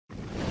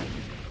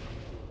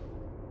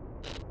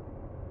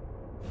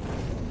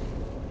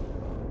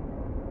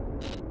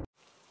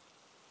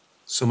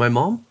So my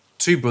mom,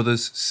 two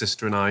brothers,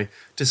 sister and I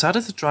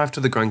decided to drive to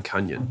the Grand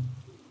Canyon.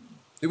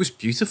 It was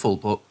beautiful,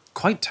 but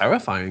quite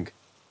terrifying.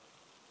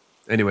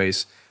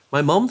 Anyways,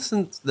 my mom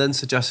then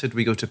suggested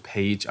we go to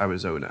Page,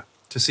 Arizona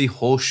to see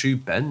Horseshoe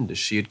Bend as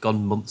she had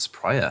gone months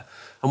prior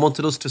and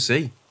wanted us to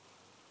see.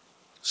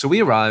 So we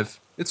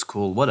arrive, it's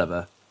cool,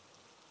 whatever.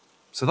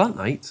 So that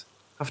night,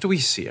 after we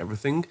see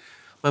everything,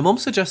 my mom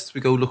suggests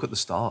we go look at the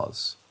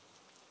stars.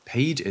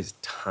 Page is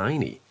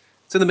tiny.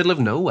 It's in the middle of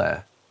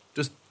nowhere,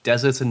 just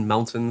desert and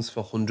mountains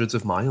for hundreds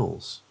of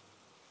miles.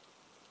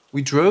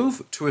 We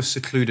drove to a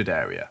secluded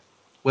area,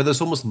 where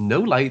there's almost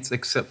no lights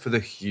except for the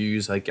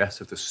hues, I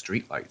guess, of the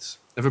streetlights,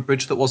 of a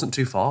bridge that wasn't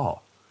too far.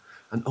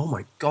 And oh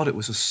my god, it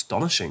was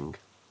astonishing.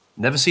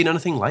 Never seen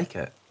anything like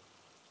it.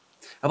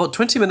 About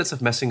 20 minutes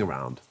of messing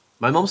around,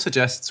 my mom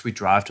suggests we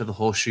drive to the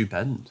Horseshoe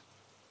Bend.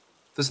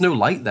 There's no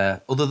light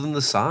there other than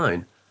the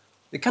sign.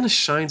 It kind of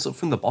shines up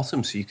from the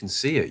bottom so you can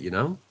see it, you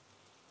know?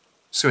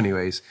 So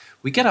anyways,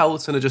 we get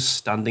out and are just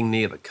standing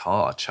near the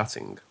car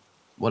chatting.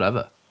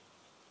 Whatever.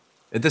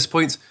 At this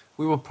point,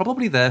 we were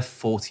probably there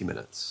 40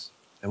 minutes.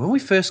 And when we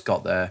first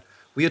got there,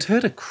 we had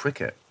heard a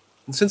cricket.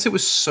 And since it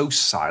was so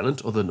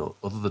silent other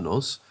than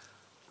us,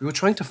 we were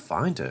trying to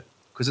find it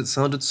because it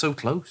sounded so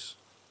close.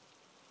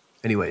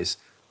 Anyways,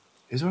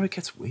 here's where it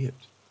gets weird.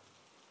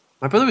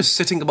 My brother is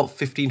sitting about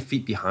 15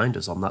 feet behind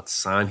us on that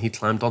sign he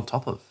climbed on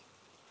top of.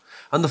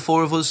 And the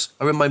four of us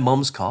are in my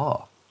mom's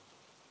car.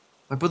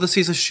 My brother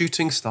sees a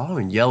shooting star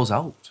and yells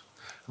out.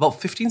 About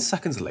 15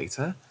 seconds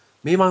later,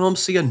 me and my mom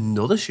see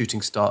another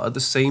shooting star at the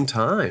same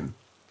time.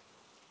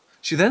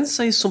 She then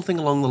says something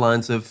along the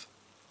lines of,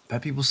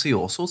 "Bet people see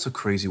all sorts of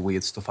crazy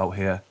weird stuff out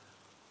here."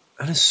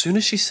 And as soon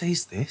as she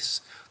says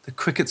this, the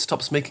cricket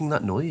stops making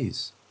that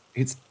noise.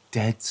 It's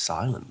dead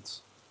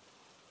silent.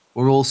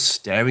 We're all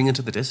staring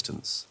into the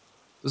distance.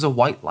 There's a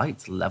white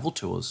light level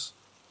to us,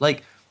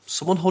 like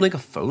someone holding a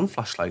phone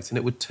flashlight and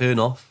it would turn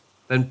off,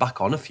 then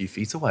back on a few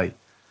feet away.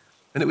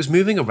 And it was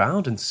moving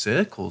around in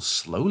circles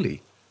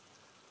slowly.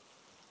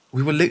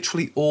 We were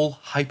literally all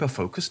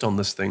hyper-focused on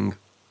this thing.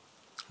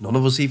 None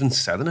of us even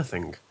said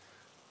anything.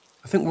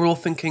 I think we're all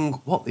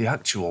thinking, what the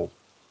actual?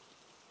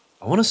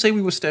 I want to say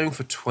we were staring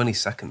for 20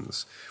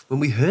 seconds when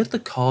we heard the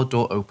car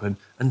door open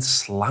and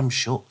slam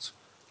shut.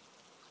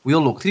 We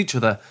all looked at each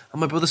other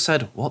and my brother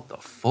said, "What the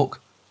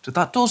fuck? Did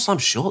that door slam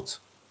shut?"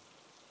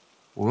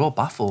 We're all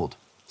baffled.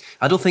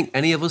 I don't think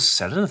any of us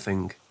said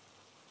anything.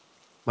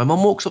 My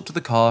mum walks up to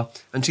the car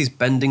and she's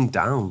bending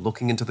down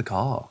looking into the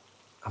car.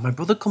 And my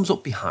brother comes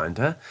up behind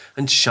her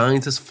and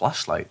shines his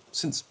flashlight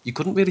since you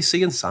couldn't really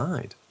see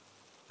inside.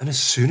 And as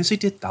soon as he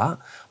did that,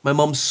 my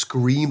mum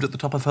screamed at the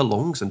top of her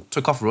lungs and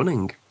took off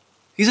running.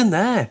 "He's in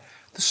there!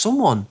 There's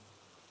someone!"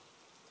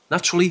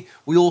 Naturally,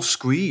 we all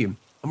scream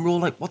and we're all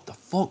like, "What the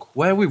fuck?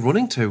 Where are we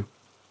running to?"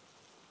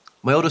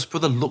 My oldest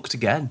brother looked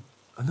again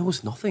and there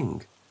was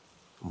nothing.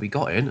 And we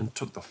got in and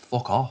took the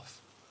fuck off.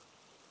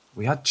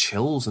 We had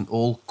chills and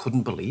all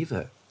couldn't believe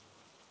it.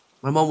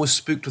 My mom was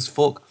spooked as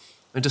fuck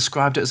and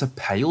described it as a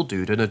pale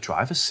dude in a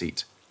driver's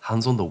seat,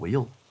 hands on the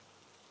wheel.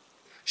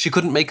 She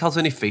couldn't make out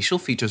any facial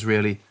features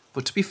really,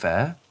 but to be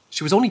fair,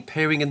 she was only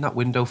peering in that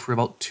window for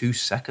about 2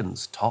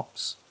 seconds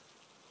tops.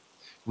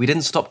 We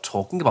didn't stop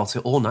talking about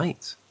it all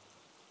night.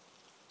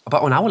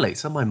 About an hour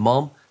later, my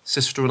mom,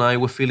 sister and I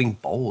were feeling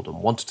bored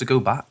and wanted to go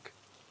back.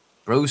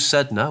 Bros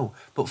said no,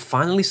 but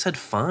finally said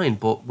fine,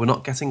 but we're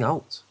not getting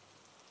out.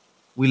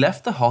 We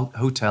left the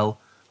hotel,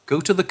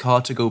 go to the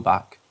car to go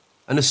back,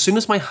 and as soon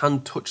as my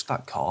hand touched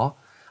that car,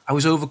 I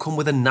was overcome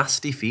with a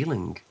nasty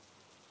feeling.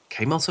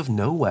 Came out of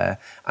nowhere,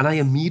 and I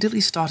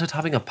immediately started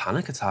having a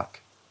panic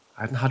attack.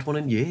 I hadn't had one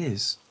in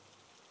years.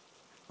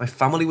 My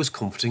family was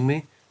comforting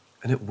me,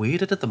 and it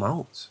weirded them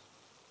out.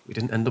 We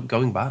didn't end up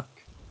going back.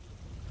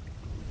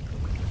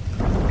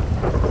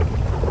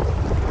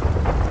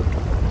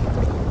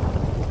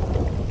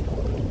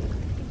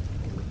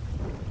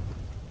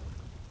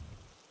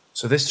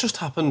 So this just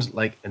happened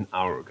like an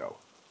hour ago,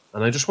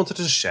 and I just wanted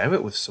to share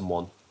it with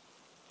someone.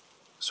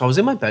 So I was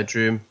in my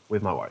bedroom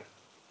with my wife,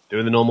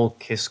 doing the normal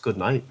kiss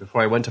goodnight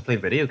before I went to play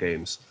video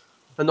games,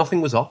 and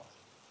nothing was off,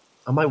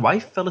 and my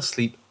wife fell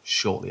asleep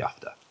shortly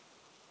after.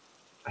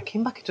 I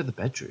came back into the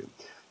bedroom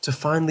to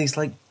find these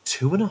like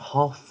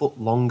 2.5 foot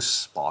long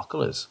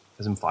sparklers,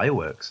 as in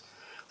fireworks,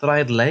 that I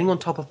had laying on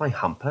top of my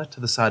hamper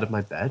to the side of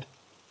my bed,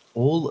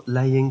 all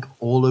laying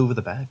all over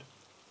the bed,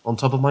 on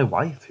top of my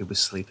wife who was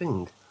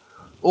sleeping.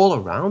 All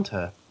around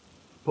her,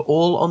 but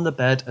all on the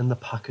bed and the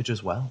package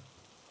as well.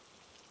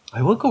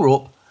 I woke her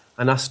up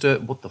and asked her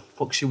what the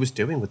fuck she was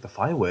doing with the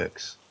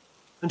fireworks,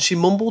 and she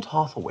mumbled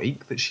half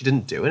awake that she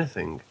didn't do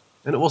anything,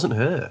 and it wasn't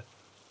her.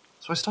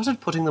 So I started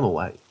putting them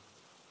away.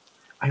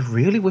 I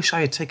really wish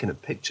I had taken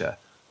a picture,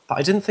 but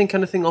I didn't think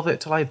anything of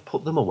it till I had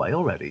put them away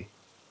already.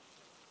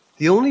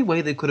 The only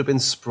way they could have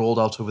been sprawled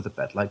out over the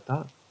bed like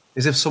that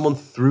is if someone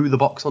threw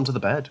the box onto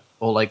the bed,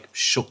 or like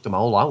shook them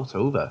all out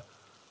over.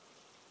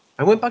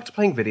 I went back to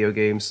playing video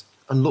games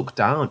and looked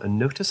down and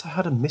noticed I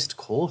had a missed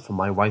call from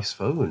my wife's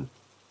phone,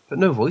 but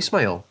no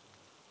voicemail.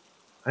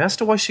 I asked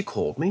her why she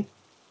called me,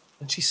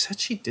 and she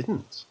said she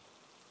didn't.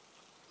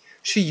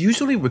 She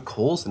usually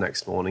recalls the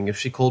next morning if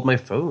she called my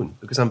phone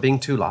because I'm being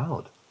too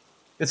loud.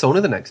 It's only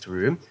the next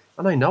room,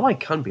 and I know I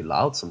can be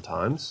loud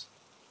sometimes.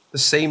 The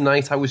same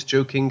night I was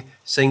joking,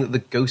 saying that the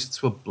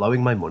ghosts were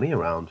blowing my money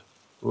around.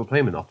 We were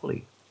playing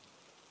Monopoly,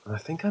 and I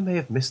think I may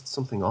have missed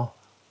something off.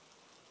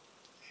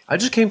 I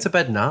just came to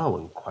bed now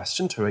and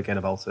questioned her again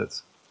about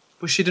it,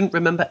 but she didn't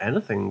remember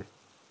anything.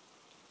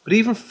 But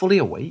even fully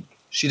awake,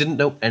 she didn't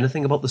know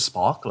anything about the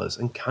sparklers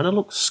and kinda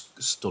looked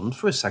stunned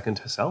for a second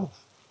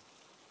herself.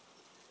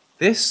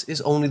 This is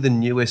only the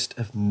newest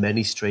of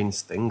many strange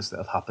things that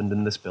have happened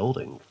in this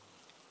building.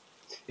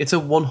 It's a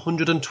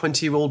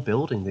 120-year-old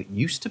building that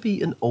used to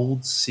be an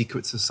old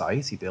secret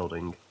society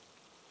building.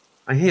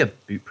 I hear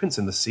boot prints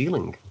in the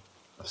ceiling.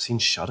 I've seen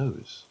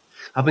shadows.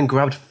 I've been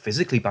grabbed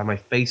physically by my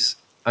face,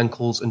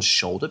 ankles and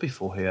shoulder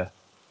before here.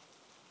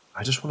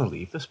 I just want to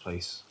leave this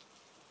place.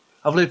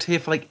 I've lived here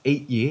for like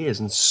 8 years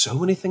and so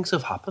many things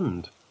have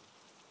happened.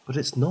 But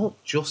it's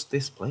not just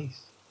this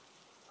place.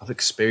 I've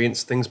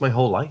experienced things my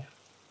whole life.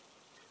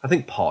 I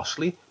think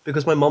partially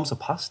because my mom's a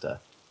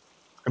pastor,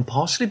 and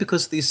partially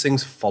because these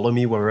things follow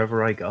me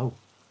wherever I go.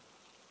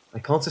 I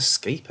can't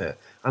escape it,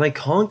 and I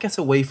can't get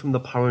away from the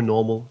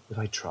paranormal if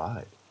I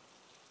tried.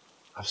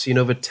 I've seen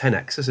over 10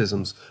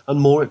 exorcisms and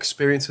more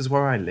experiences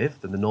where I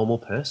live than the normal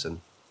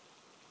person.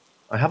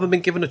 I haven't been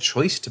given a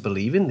choice to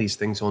believe in these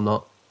things or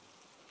not.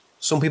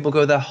 Some people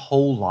go their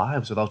whole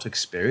lives without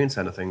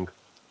experiencing anything.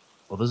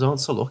 Others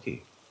aren't so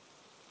lucky.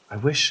 I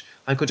wish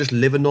I could just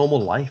live a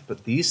normal life,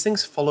 but these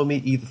things follow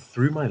me either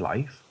through my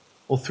life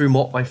or through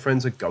what my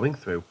friends are going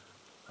through,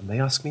 and they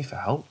ask me for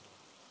help.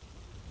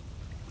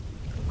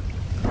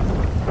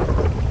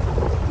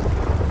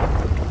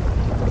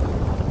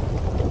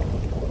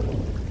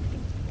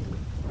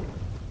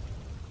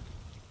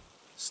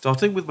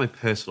 Starting with my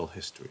personal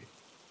history.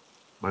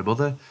 My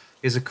mother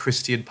is a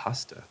Christian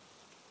pastor.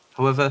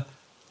 However,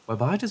 my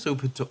mind is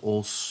open to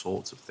all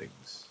sorts of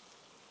things.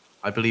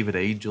 I believe in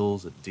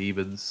angels and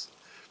demons,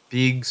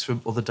 beings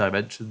from other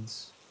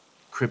dimensions,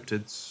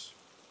 cryptids.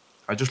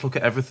 I just look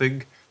at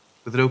everything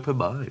with an open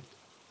mind.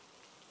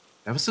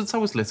 Ever since I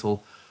was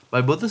little,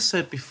 my mother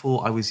said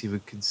before I was even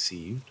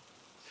conceived,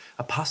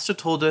 a pastor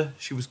told her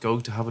she was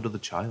going to have another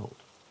child.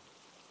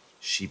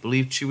 She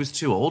believed she was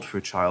too old for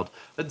a child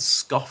and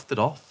scoffed it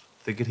off,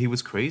 thinking he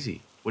was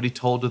crazy when he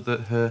told her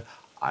that her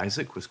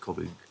Isaac was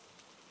coming.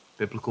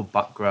 Biblical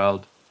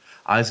background: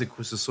 Isaac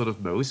was the son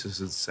of Moses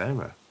and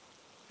Sarah.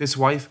 His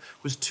wife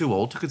was too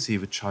old to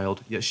conceive a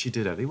child, yet she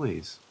did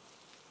anyways.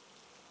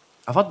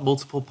 I've had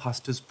multiple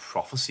pastors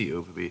prophesy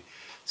over me,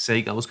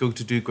 saying I was going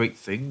to do great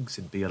things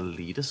and be a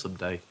leader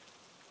someday.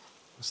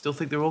 I still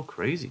think they're all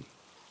crazy.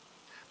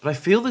 But I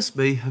feel this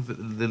may have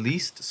at the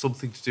least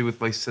something to do with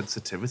my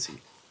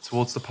sensitivity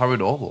towards the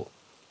paranormal.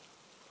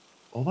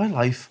 All my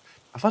life,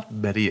 I've had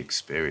many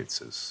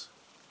experiences.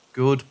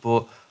 Good,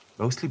 but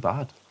mostly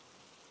bad.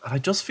 And I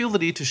just feel the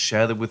need to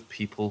share them with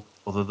people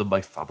other than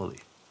my family.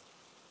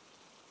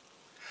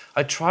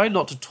 I try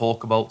not to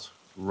talk about,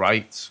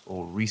 write,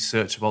 or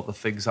research about the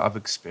things that I've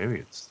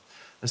experienced,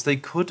 as they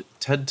could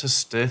tend to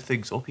stir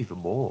things up even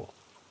more.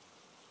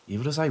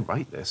 Even as I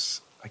write this,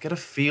 I get a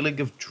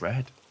feeling of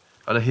dread,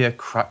 and I hear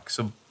cracks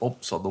and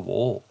bumps on the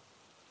wall.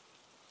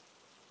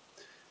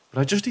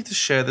 But I just need to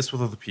share this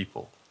with other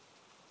people,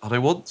 and I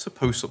want to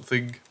post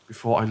something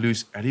before I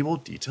lose any more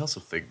details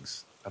of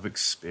things I've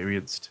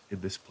experienced in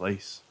this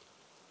place.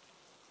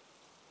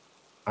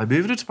 I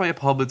moved into my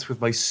apartment with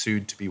my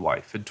soon-to-be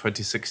wife in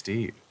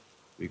 2016.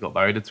 We got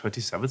married in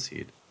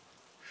 2017.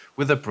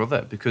 With her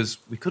brother because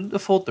we couldn't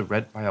afford the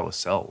rent by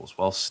ourselves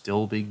while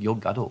still being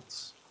young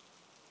adults.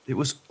 It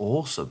was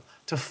awesome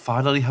to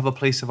finally have a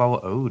place of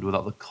our own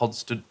without the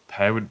constant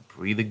parent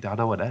breathing down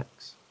our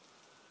necks.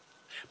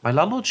 My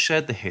landlord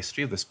shared the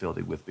history of this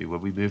building with me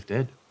when we moved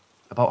in,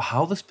 about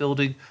how this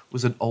building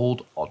was an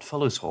old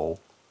Oddfellows Hall.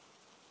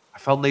 I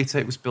found later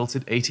it was built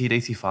in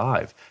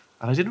 1885,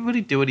 and I didn't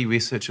really do any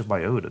research of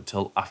my own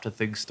until after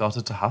things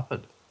started to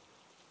happen.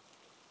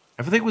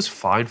 Everything was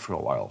fine for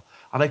a while,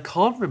 and I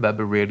can't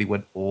remember really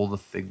when all the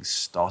things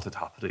started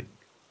happening.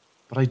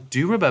 But I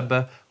do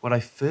remember when I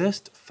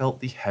first felt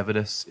the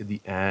heaviness in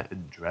the air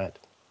and dread.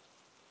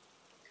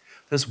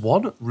 There's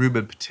one room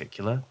in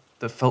particular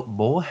that felt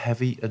more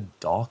heavy and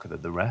darker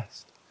than the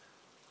rest.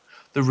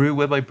 The room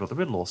where my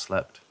brother-in-law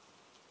slept.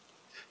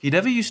 He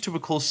never used to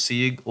recall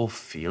seeing or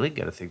feeling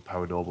anything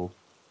paranormal,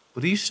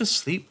 but he used to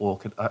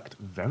sleepwalk and act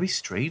very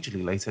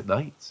strangely late at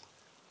night.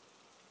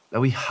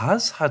 Now, he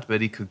has had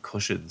many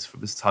concussions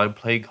from his time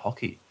playing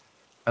hockey,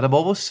 and I'm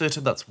almost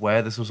certain that's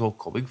where this was all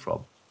coming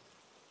from.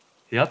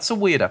 He had some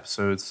weird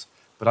episodes,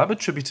 but I'm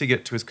attributing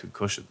it to his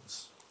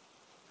concussions.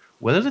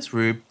 Whether this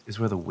room is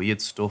where the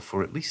weird stuff,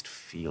 or at least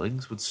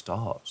feelings, would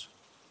start.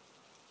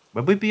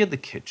 When we'd be in the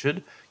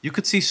kitchen, you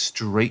could see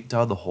straight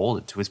down the hall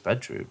into his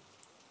bedroom,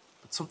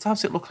 but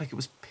sometimes it looked like it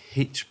was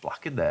pitch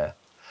black in there.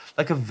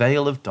 Like a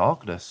veil of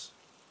darkness,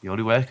 the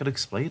only way I could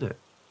explain it.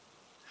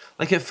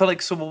 Like it felt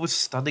like someone was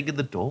standing in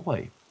the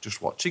doorway,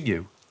 just watching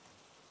you.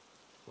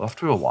 Well,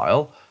 after a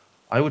while,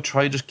 I would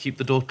try and just keep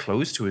the door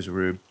closed to his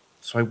room,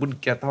 so I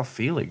wouldn't get that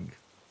feeling,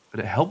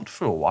 and it helped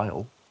for a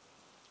while.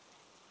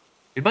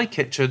 In my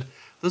kitchen,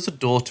 there's a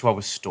door to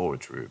our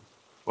storage room,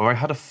 where I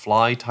had a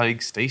fly tying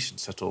station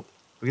set up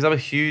because I'm a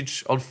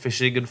huge on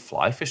fishing and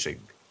fly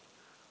fishing.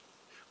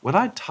 When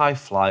I'd tie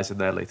flies in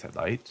there late at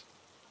night,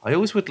 I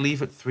always would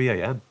leave at 3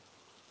 a.m.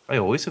 I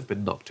always have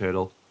been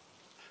nocturnal,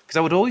 because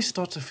I would always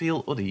start to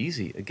feel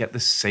uneasy and get the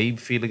same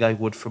feeling I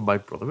would from my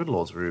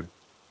brother-in-law's room.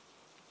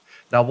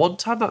 Now, one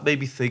time that made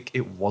me think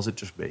it wasn't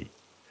just me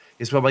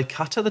is when my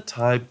cat at the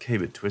time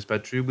came into his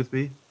bedroom with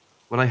me,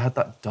 when I had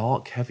that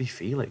dark, heavy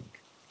feeling.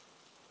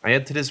 I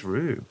entered his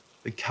room,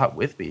 the cat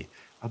with me,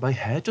 and my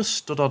hair just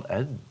stood on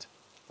end,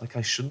 like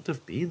I shouldn't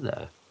have been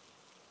there.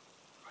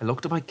 I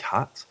looked at my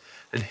cat,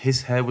 and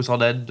his hair was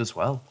on end as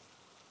well.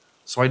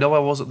 So I know I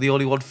wasn't the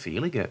only one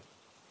feeling it.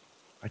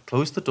 I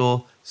closed the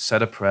door,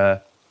 said a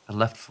prayer, and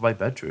left for my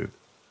bedroom.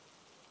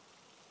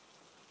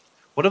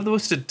 One of the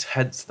most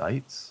intense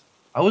nights,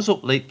 I was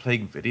up late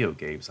playing video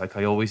games like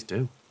I always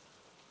do.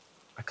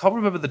 I can't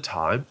remember the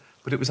time,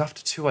 but it was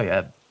after 2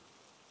 a.m.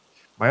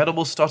 My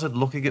animals started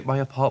looking at my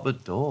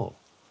apartment door.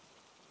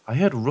 I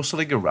heard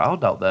rustling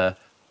around out there,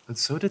 and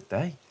so did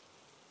they.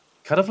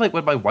 Kind of like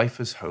when my wife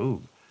is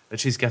home and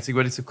she's getting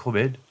ready to come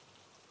in.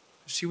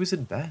 She was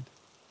in bed.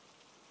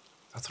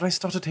 That's when I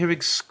started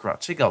hearing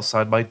scratching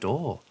outside my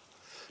door.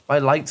 My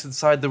lights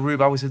inside the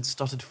room I was in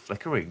started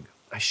flickering.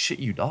 I shit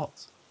you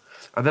not.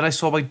 And then I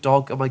saw my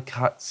dog and my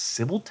cat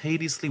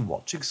simultaneously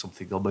watching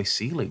something on my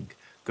ceiling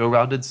go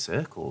round in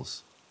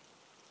circles.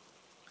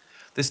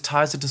 This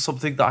ties into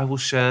something that I will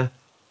share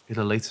in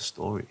a later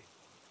story.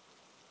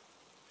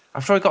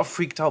 After I got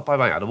freaked out by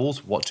my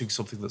animals watching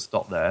something that's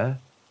not there,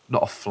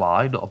 not a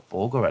fly, not a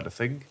bug or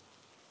anything,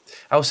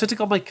 I was sitting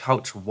on my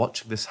couch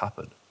watching this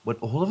happen when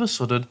all of a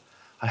sudden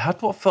I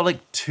had what felt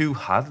like 2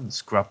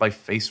 hands grab my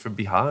face from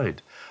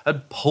behind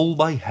and pull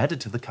my head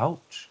into the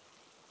couch.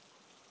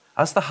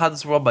 As the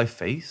hands were on my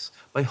face,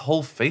 my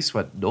whole face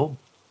went numb,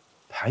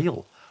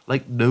 pale,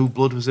 like no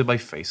blood was in my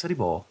face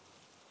anymore.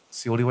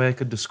 It's the only way I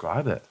can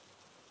describe it.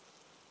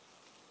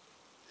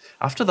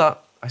 After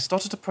that, I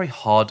started to pray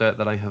harder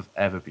than I have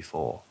ever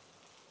before.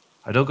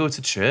 I don't go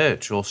to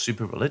church or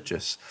super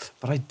religious,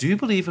 but I do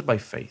believe in my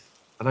faith,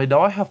 and I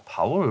know I have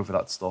power over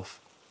that stuff.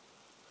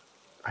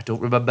 I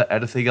don't remember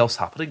anything else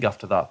happening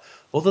after that,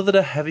 other than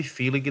a heavy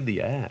feeling in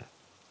the air,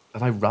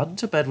 and I ran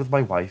to bed with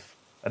my wife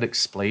and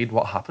explained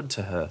what happened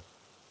to her.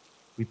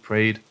 We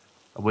prayed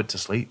and went to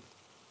sleep.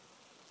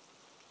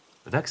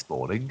 The next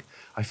morning,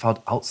 I found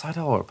outside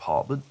our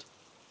apartment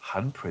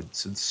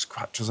handprints and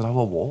scratches on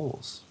our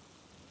walls.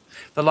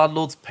 The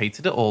landlords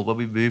painted it all when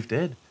we moved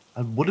in,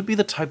 and wouldn't be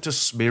the type to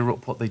smear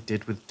up what they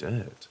did with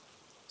dirt.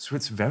 So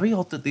it's very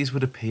odd that these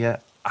would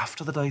appear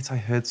after the night I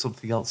heard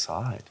something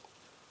outside.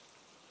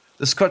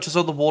 The scratches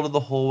on the wall in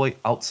the hallway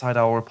outside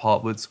our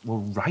apartments were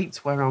right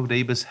where our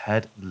neighbour's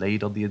head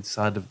laid on the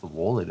inside of the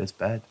wall in his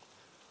bed.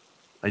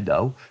 I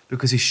know,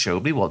 because he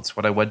showed me once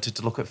when I went in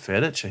to look at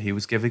furniture he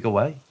was giving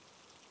away.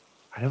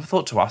 I never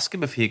thought to ask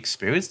him if he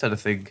experienced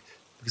anything,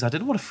 because I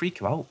didn't want to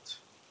freak him out,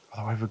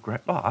 although I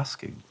regret not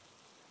asking.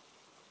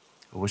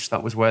 I wish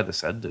that was where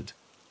this ended,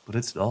 but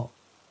it's not.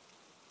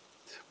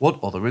 One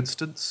other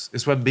instance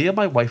is when me and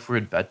my wife were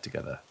in bed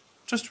together,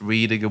 just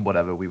reading and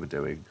whatever we were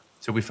doing,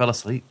 till we fell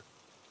asleep.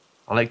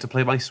 I like to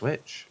play my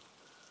Switch.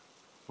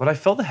 When I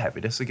felt the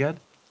heaviness again,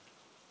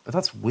 but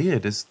that's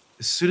weird, as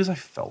soon as I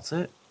felt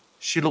it,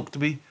 she looked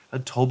at me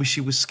and told me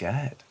she was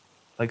scared,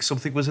 like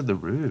something was in the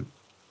room.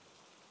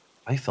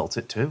 I felt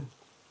it too.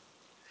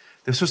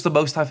 This was the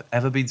most I've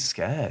ever been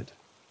scared.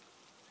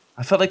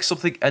 I felt like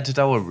something entered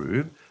our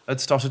room and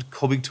started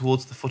coming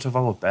towards the foot of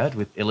our bed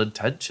with ill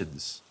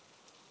intentions.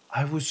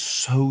 I was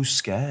so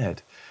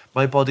scared.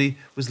 My body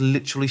was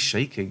literally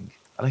shaking,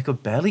 and I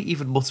could barely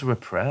even mutter a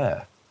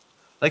prayer.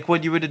 Like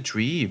when you're in a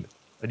dream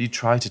and you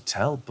try to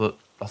tell, but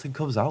nothing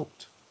comes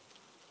out.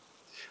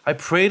 I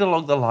prayed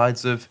along the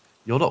lines of,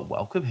 "You're not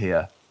welcome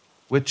here.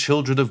 We're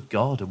children of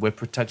God and we're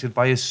protected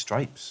by His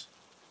stripes.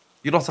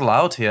 You're not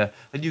allowed here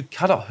and you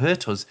cannot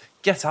hurt us.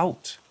 Get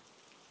out."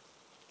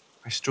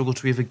 I struggled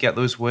to even get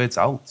those words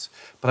out,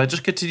 but I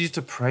just continued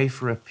to pray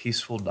for a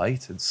peaceful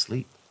night and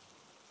sleep.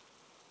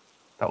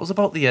 That was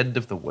about the end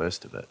of the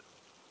worst of it.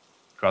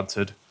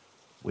 Granted,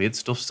 weird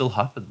stuff still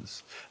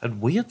happens,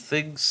 and weird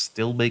things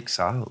still make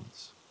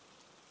sounds.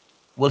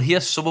 We'll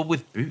hear someone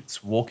with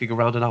boots walking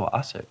around in our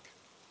attic.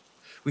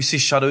 We see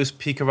shadows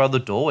peek around the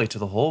doorway to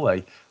the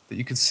hallway that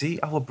you can see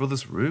our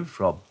brother's room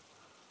from.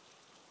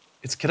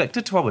 It's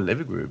connected to our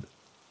living room.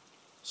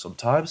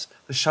 Sometimes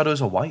the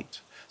shadows are white,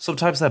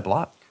 sometimes they're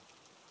black.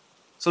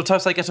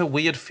 Sometimes I get a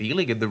weird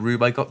feeling in the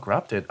room I got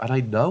grabbed in, and I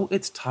know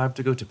it's time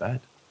to go to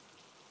bed.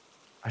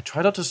 I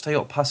try not to stay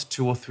up past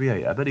 2 or 3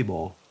 a.m.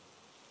 anymore.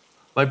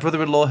 My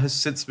brother-in-law has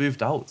since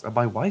moved out, and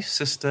my wife's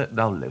sister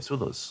now lives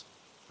with us.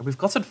 And we've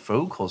gotten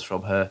phone calls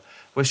from her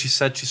where she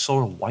said she saw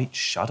a white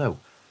shadow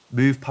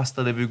move past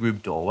the living room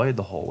doorway in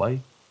the hallway,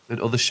 and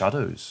other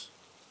shadows.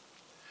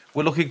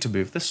 We're looking to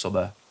move this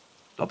summer,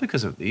 not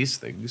because of these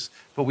things,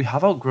 but we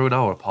have outgrown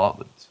our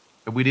apartment,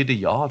 and we need a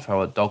yard for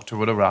our dog to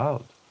run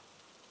around.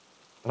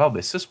 but I'll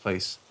miss this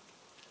place.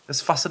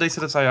 As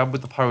fascinated as I am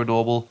with the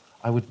paranormal,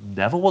 I would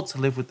never want to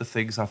live with the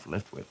things I've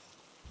lived with.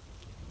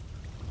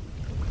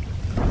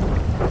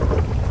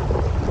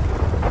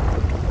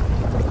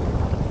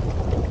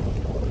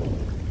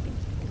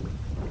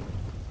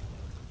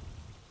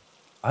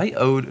 I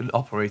own and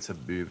operate a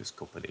movers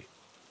company.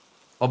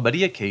 On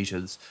many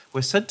occasions,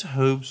 we're sent to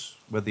homes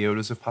where the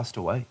owners have passed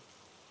away.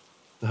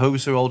 The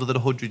homes are older than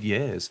 100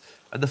 years,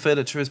 and the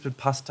furniture has been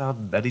passed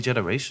down many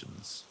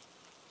generations.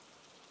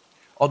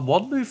 On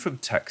one move from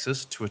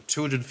Texas to a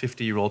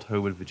 250-year-old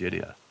home in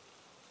Virginia,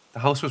 the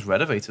house was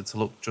renovated to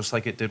look just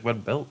like it did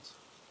when built.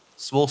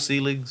 Small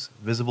ceilings,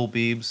 visible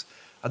beams,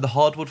 and the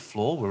hardwood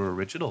floor were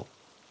original.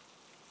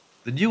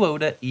 The new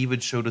owner even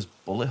showed us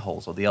bullet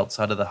holes on the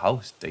outside of the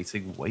house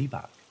dating way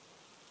back.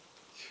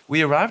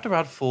 We arrived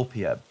around 4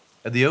 p.m,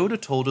 and the owner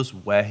told us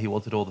where he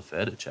wanted all the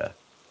furniture,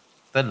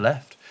 then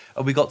left,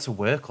 and we got to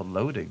work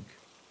unloading.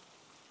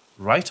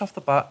 Right off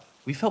the bat,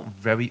 we felt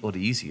very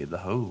uneasy in the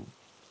home.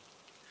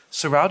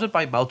 Surrounded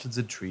by mountains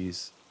and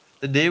trees,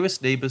 the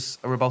nearest neighbours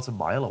are about a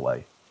mile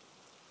away.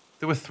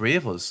 There were 3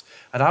 of us,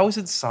 and I was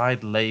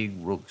inside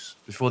laying rugs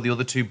before the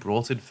other 2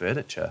 brought in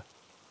furniture.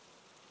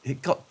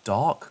 It got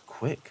dark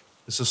quick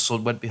as the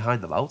sun went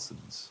behind the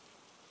mountains.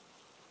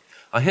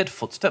 I heard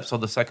footsteps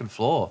on the second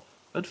floor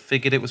and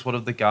figured it was one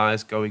of the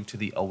guys going to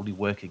the only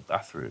working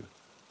bathroom.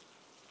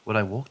 When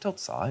I walked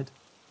outside,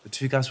 the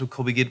 2 guys were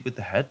coming in with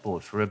the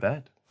headboard for a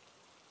bed.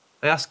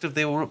 I asked if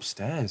they were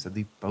upstairs, and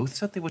they both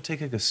said they were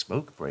taking a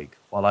smoke break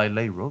while I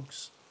lay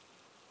rugs.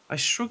 I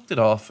shrugged it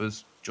off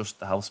as just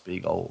the house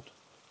being old.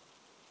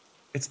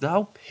 It's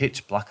now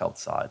pitch black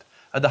outside,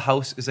 and the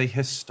house is a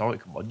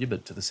historic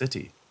monument to the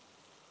city,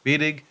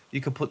 meaning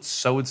you can put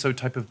so-and-so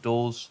type of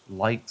doors,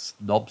 lights,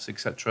 knobs,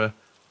 etc.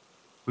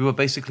 We were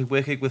basically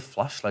working with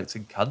flashlights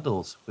and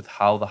candles with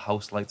how the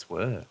house lights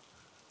were.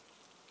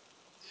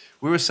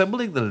 We were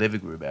assembling the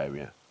living room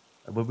area,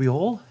 and when we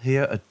all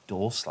hear a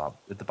door slam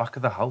at the back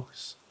of the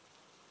house,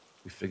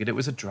 we figured it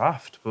was a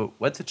draft, but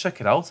went to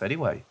check it out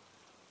anyway.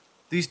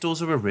 These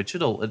doors are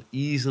original and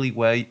easily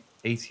weigh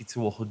 80 to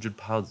 100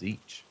 pounds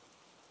each.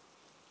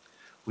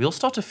 We all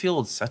start to feel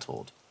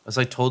unsettled as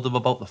I told them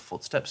about the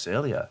footsteps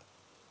earlier.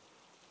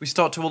 We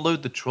start to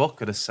unload the truck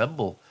and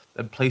assemble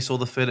and place all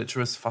the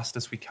furniture as fast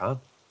as we can.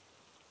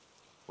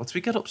 Once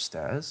we get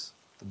upstairs,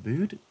 the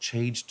mood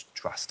changed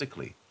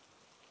drastically.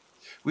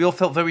 We all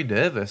felt very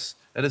nervous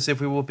and as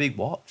if we were being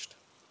watched.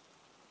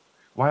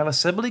 While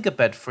assembling a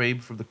bed frame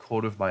from the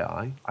corner of my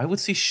eye, I would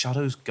see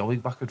shadows going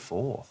back and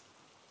forth.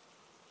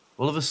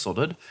 All of a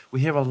sudden, we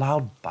hear a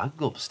loud bang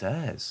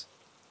upstairs.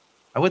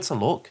 I went to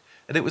look,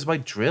 and it was my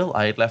drill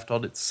I had left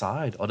on its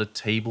side on a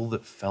table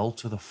that fell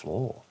to the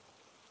floor.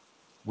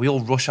 We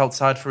all rush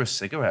outside for a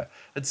cigarette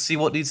and see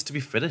what needs to be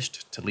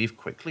finished to leave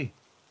quickly.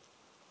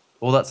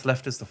 All that's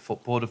left is the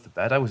footboard of the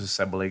bed I was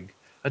assembling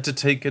and to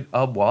take an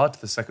armoire to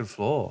the second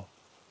floor.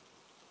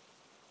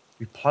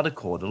 We plan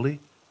accordingly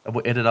and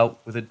were in and out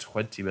within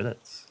 20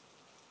 minutes.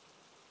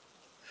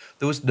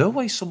 There was no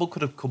way someone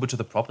could have come into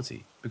the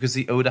property because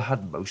the owner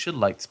had motion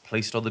lights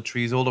placed on the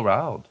trees all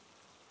around.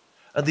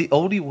 And the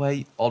only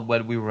way on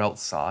when we were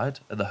outside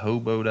and the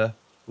homeowner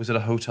was at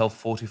a hotel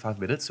 45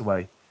 minutes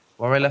away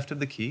where I left him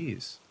the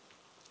keys.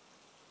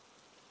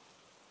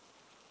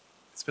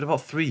 It's been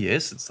about 3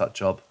 years since that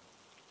job,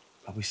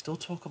 and we still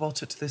talk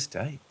about it to this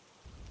day.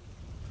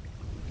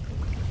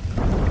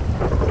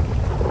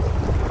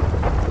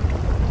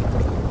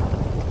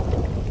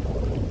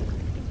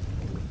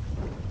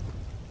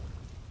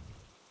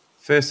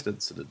 First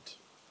incident.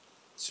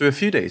 So a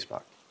few days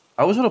back,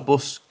 I was on a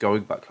bus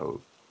going back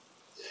home.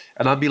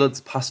 An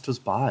ambulance passed us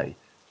by,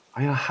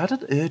 and I had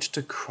an urge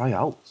to cry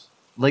out,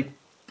 like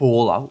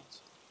bawl out.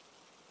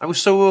 I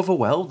was so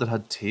overwhelmed and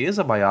had tears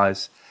in my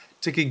eyes,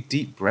 taking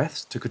deep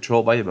breaths to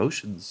control my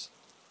emotions.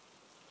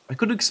 I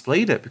couldn't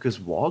explain it because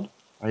 1,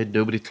 I had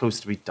nobody close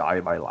to me die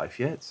in my life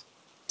yet.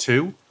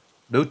 2,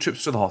 no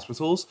trips to the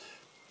hospitals.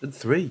 And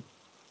 3,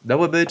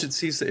 no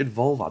emergencies that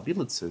involve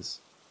ambulances.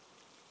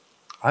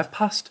 I've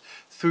passed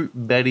through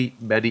many,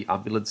 many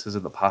ambulances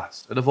in the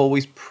past and have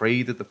always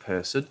prayed that the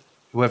person,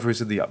 whoever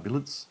is in the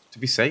ambulance, to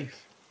be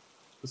safe.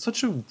 But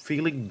such a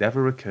feeling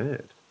never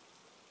occurred.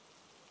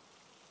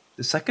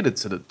 The second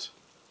incident.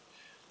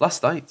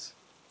 Last night,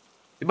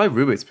 in my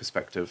roommate's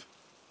perspective,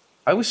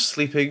 I was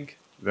sleeping,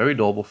 very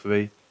normal for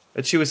me,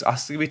 and she was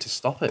asking me to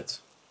stop it,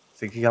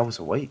 thinking I was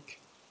awake.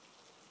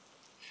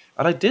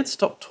 And I did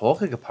stop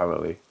talking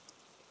apparently.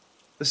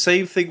 The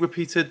same thing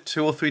repeated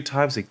 2 or 3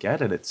 times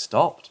again and it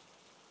stopped.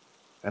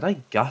 Then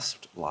I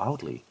gasped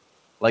loudly,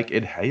 like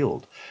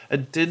inhaled,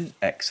 and didn't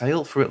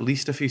exhale for at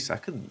least a few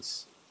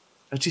seconds.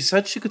 And she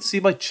said she could see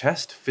my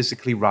chest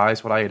physically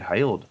rise when I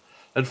inhaled,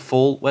 and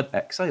fall when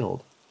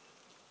exhaled.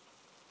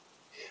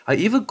 I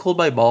even called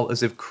my mom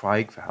as if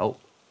crying for help.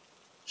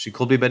 She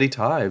called me many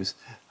times,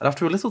 and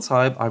after a little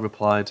time I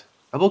replied,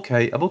 I'm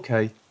okay,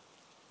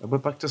 and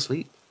went back to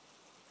sleep.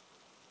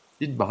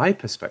 In my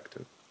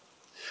perspective,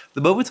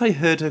 the moment I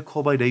heard her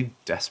call my name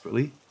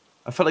desperately,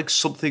 I felt like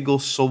something or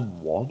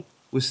someone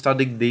was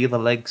standing near the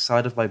leg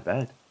side of my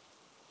bed.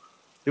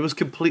 It was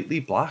completely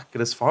black,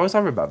 and as far as I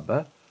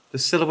remember, the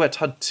silhouette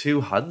had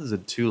 2 hands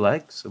and 2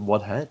 legs and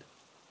 1 head.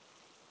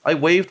 I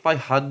waved my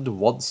hand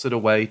once in a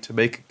way to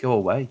make it go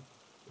away,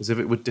 as if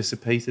it would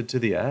dissipate into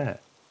the air.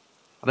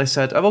 And I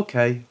said, I'm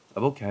okay,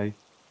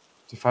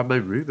 to find my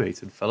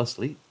roommate and fell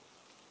asleep.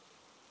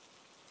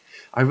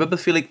 I remember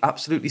feeling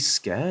absolutely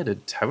scared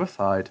and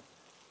terrified,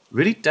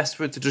 really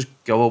desperate to just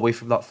go away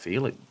from that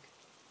feeling.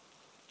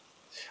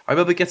 I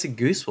remember getting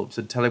goosebumps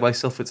and telling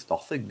myself it's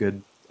nothing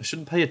and I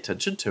shouldn't pay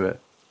attention to it.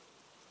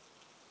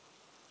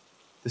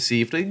 This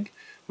evening,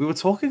 we were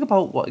talking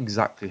about what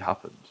exactly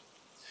happened,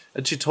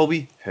 and she told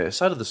me her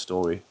side of the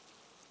story.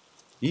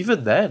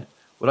 Even then,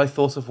 when I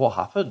thought of what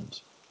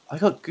happened, I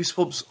got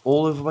goosebumps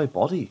all over my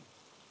body,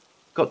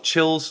 got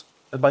chills,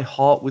 and my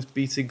heart was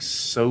beating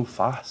so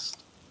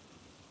fast.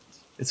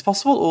 It's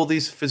possible all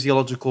these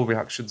physiological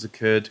reactions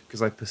occurred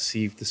because I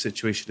perceived the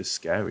situation as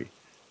scary,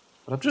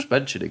 but I'm just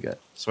mentioning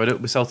it so I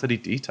don't miss out any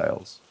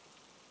details.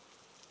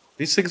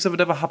 These things have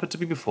never happened to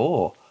me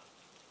before.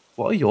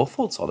 What are your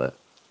thoughts on it?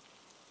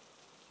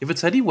 If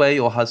it's any way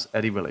or has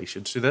any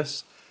relation to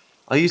this,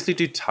 I usually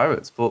do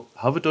tarots, but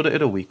haven't done it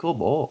in a week or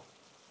more.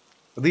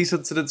 And these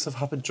incidents have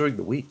happened during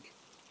the week.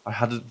 I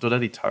hadn't done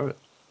any tarot.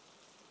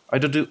 I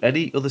don't do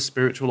any other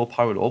spiritual or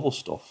paranormal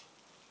stuff.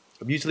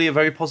 I'm usually a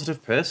very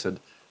positive person,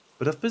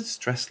 but I've been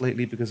stressed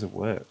lately because of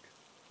work.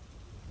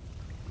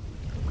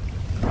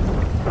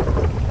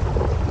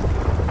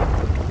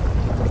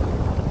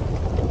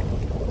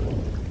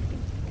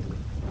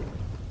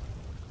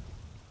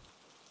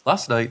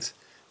 Last night,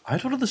 I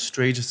had one of the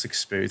strangest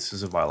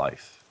experiences of my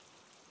life.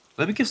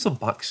 Let me give some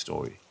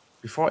backstory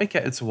before I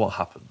get into what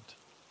happened.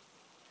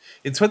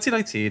 In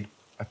 2019,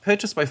 I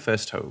purchased my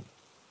first home.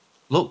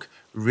 Luck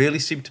really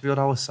seemed to be on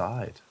our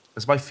side,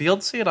 as my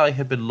fiancée and I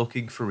had been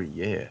looking for a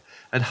year,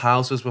 and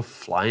houses were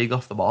flying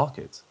off the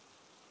market.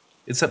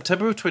 In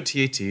September of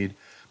 2018,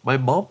 my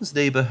mom's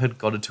neighbour had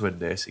gone into a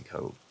nursing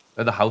home,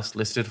 and the house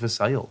listed for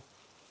sale.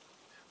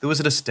 There was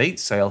an estate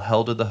sale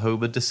held in the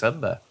home in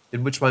December,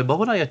 in which my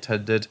mum and I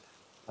attended,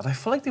 and I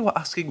felt like they were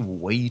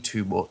asking way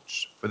too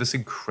much for this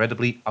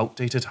incredibly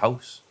outdated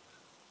house.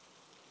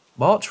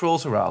 March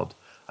rolls around,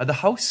 and the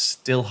house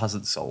still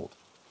hasn't sold,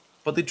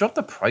 but they dropped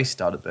the price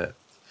down a bit,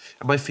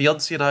 and my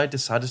fiancée and I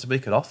decided to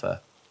make an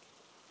offer.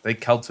 They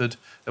countered,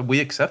 and we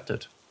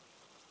accepted.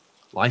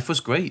 Life was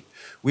great.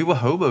 We were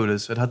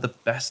homeowners and had the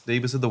best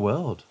neighbours in the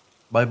world,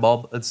 my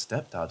mom and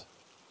stepdad.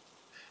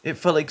 It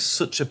felt like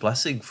such a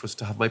blessing for us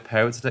to have my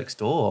parents next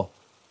door,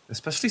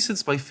 especially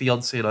since my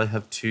fiancée and I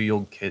have 2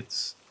 young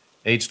kids,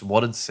 aged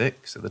 1 and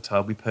 6 at the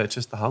time we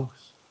purchased the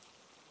house.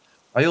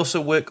 I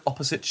also work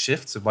opposite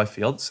shifts of my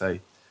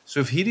fiancé, so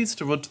if he needs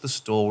to run to the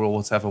store or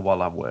whatever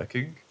while I'm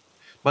working,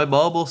 my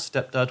mom or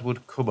stepdad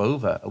would come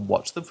over and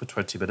watch them for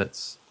 20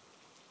 minutes.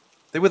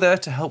 They were there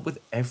to help with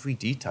every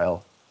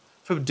detail,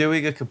 from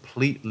doing a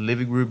complete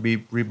living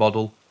room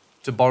remodel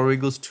to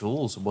borrowing us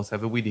tools and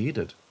whatever we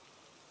needed.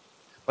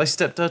 My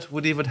stepdad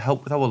would even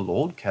help with our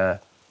lawn care,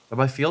 and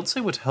my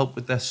fiancé would help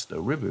with their snow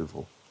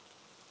removal.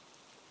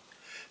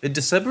 In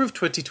December of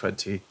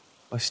 2020,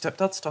 my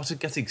stepdad started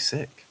getting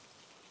sick.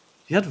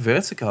 He had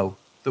vertigo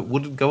that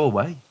wouldn't go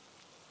away.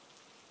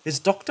 His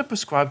doctor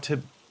prescribed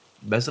him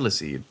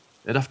mrs-Gsalt,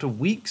 and after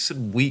weeks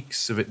and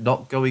weeks of it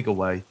not going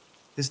away,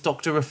 his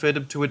doctor referred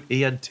him to an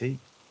ENT.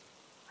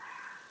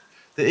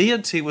 The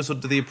ENT was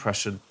under the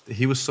impression that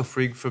he was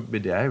suffering from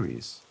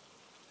meniere's.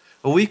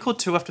 A week or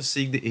two after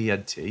seeing the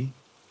ENT,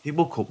 he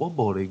woke up one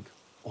morning,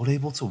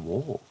 unable to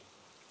walk.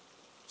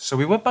 So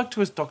we went back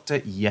to his doctor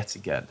yet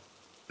again,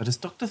 and his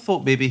doctor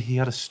thought maybe he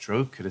had a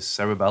stroke in his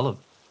cerebellum,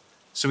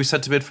 so we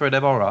sent him in for an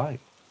MRI.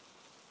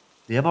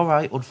 The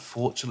MRI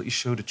unfortunately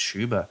showed a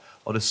tumour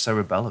on his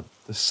cerebellum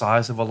the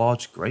size of a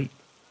large grape.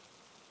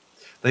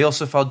 They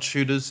also found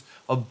tumours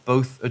on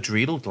both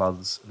adrenal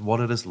glands and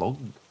one in his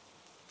lung.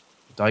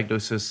 The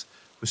diagnosis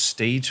was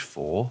stage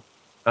 4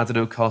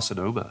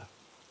 adenocarcinoma.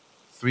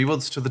 3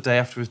 months to the day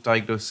after his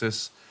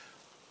diagnosis,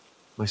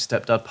 my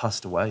stepdad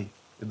passed away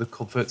in the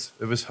comfort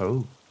of his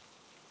home,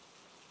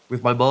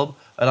 with my mum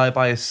and I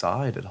by his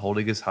side and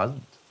holding his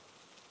hand.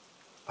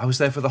 I was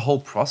there for the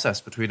whole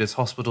process between his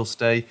hospital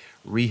stay,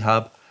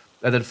 rehab,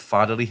 and then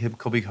finally him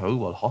coming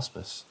home on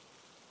hospice.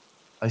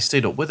 I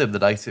stayed up with him the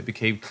night it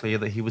became clear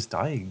that he was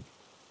dying.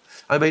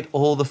 I made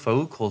all the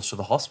phone calls to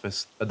the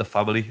hospice and the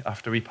family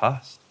after he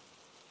passed.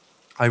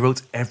 I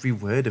wrote every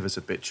word of his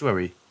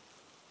obituary.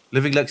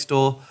 Living next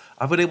door,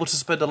 I've been able to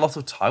spend a lot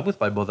of time with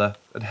my mother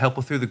and help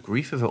her through the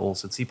grief of it all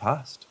since he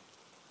passed.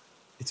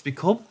 It's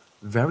become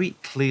very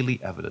clearly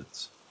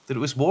evident that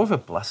it was more of a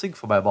blessing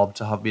for my mom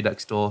to have me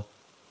next door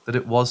than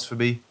it was for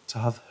me to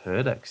have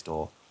her next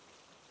door.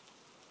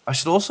 I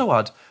should also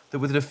add that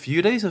within a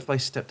few days of my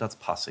stepdad's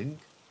passing,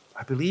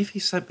 I believe he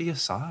sent me a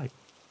sign.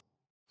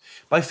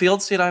 My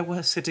fiancée and I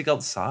were sitting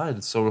outside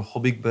and saw a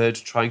hummingbird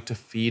trying to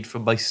feed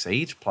from my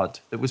sage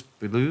plant that was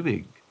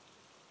blooming.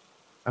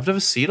 I've never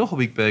seen a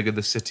hummingbird in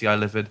the city I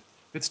live in.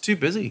 It's too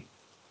busy.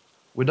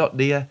 We're not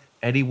near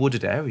any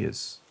wooded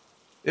areas.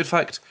 In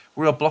fact,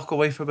 we're a block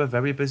away from a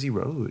very busy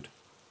road.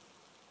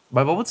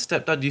 My mum and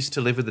stepdad used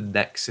to live in the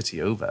next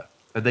city over,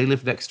 and they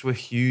lived next to a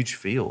huge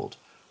field,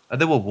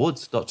 and there were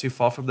woods not too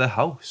far from their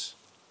house.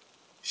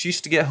 She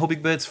used to get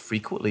hummingbirds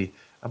frequently,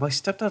 and my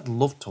stepdad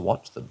loved to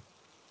watch them.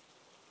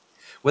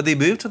 When they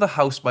moved to the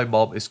house my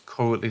mom is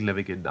currently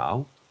living in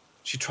now,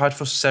 she tried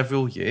for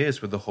several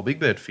years with the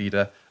hummingbird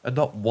feeder, and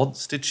not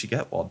once did she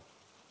get one.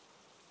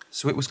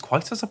 So it was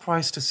quite a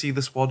surprise to see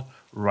this one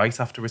right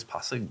after his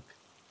passing.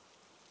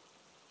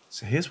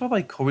 So here's where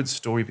my current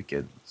story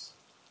begins.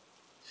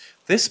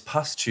 This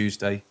past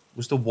Tuesday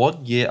was the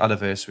 1 year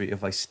anniversary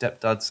of my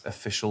stepdad's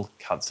official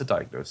cancer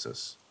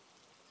diagnosis.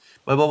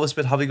 My mum has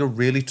been having a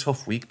really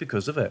tough week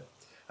because of it,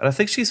 and I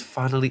think she's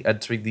finally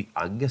entering the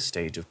anger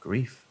stage of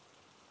grief.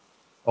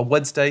 On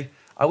Wednesday,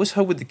 I was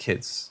home with the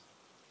kids.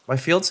 My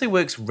fiance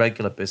works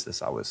regular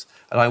business hours,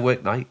 and I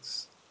work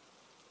nights.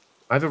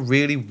 I have a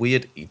really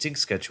weird eating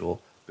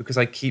schedule because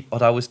I keep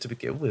odd hours to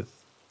begin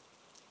with.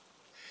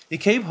 He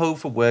came home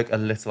from work a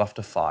little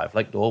after 5,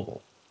 like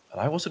normal,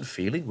 and I wasn't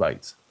feeling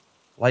right.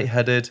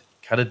 Lightheaded,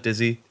 kind of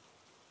dizzy.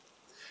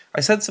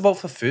 I sent him out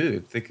for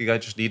food, thinking I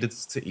just needed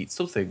to eat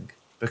something,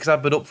 because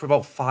I'd been up for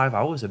about 5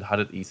 hours and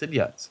hadn't eaten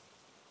yet.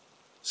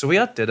 So we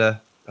had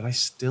dinner, and I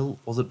still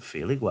wasn't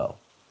feeling well.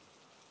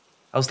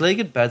 I was laying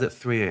in bed at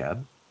 3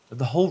 AM, and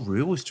the whole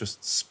room was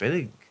just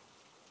spinning.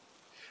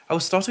 I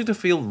was starting to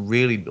feel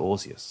really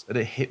nauseous, and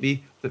it hit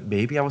me that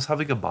maybe I was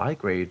having a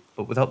migraine,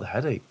 but without the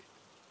headache.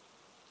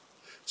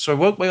 So I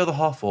woke my other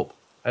half up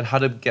and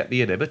had him get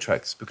me an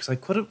Imitrex because I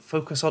couldn't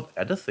focus on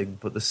anything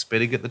but the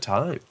spinning at the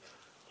time,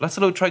 let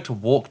alone trying to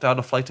walk down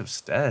a flight of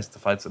stairs to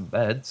find some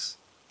meds.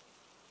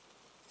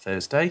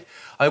 Thursday,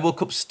 I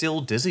woke up still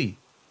dizzy,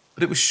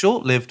 but it was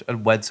short-lived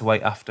and went away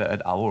after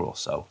an hour or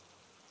so.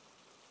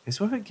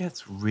 Here's where it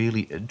gets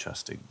really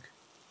interesting.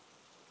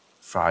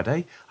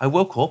 Friday, I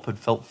woke up and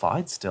felt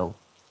fine still.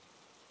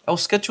 I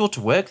was scheduled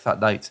to work that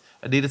night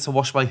and needed to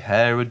wash my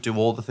hair and do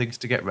all the things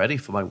to get ready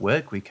for my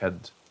work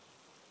weekend.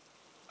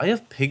 I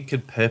have pink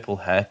and purple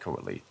hair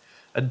currently,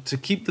 and to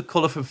keep the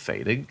colour from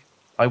fading,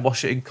 I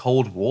wash it in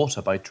cold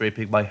water by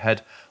draping my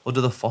head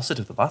under the faucet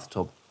of the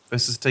bathtub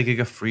versus taking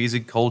a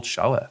freezing cold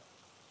shower.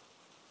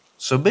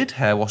 So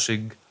mid-hair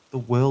washing, the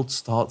world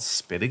starts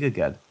spinning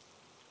again.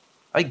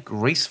 I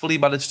gracefully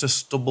managed to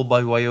stumble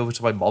my way over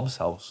to my mom's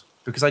house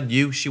because I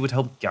knew she would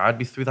help guide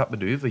me through that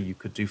manoeuvre you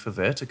could do for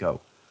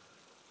vertigo.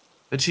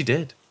 And she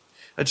did,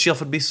 and she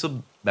offered me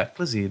some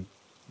meclizine,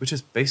 which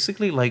is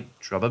basically like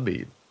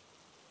Dramamine.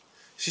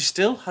 She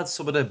still had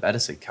some in her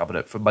medicine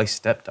cabinet from my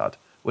stepdad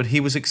when he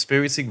was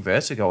experiencing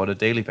vertigo on a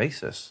daily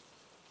basis.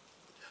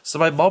 So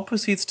my mom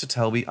proceeds to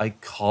tell me I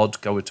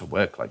can't go into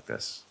work like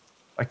this.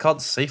 I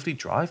can't safely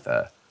drive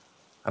there.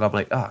 And I'm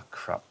like,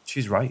 crap,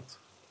 she's right.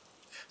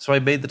 So I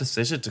made the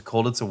decision to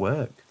call into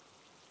work.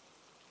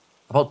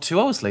 About 2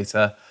 hours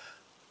later,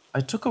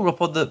 I took her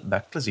up on the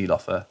meclizine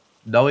offer,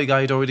 knowing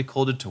I had already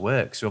called into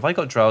work, so if I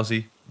got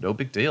drowsy, no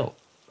big deal.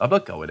 I'm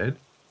not going in.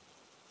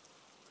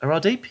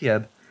 Around 8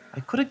 PM, I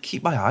couldn't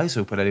keep my eyes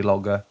open any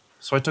longer,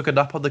 so I took a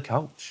nap on the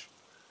couch.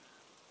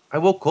 I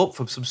woke up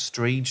from some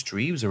strange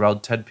dreams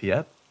around 10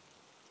 PM.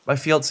 My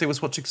fiancé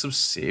was watching some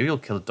serial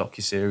killer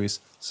docuseries,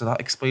 so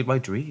that explained my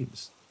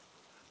dreams.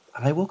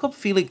 And I woke up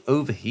feeling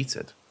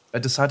overheated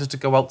and decided to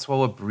go out to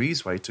our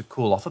breezeway to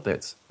cool off a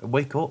bit and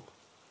wake up.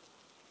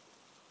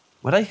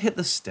 When I hit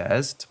the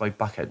stairs to my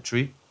back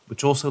entry,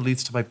 which also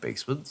leads to my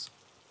basement,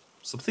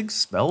 something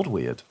smelled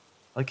weird,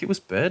 like it was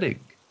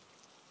burning.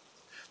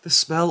 The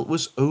smell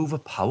was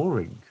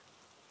overpowering.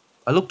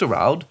 I looked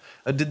around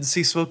and didn't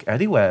see smoke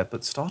anywhere,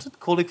 but started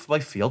calling for my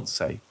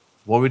fiancé,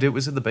 worried it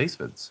was in the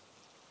basement.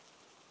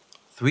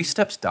 3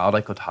 steps down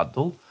I could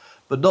handle,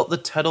 but not the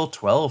 10 or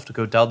 12 to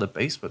go down the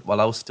basement while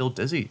I was still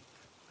dizzy,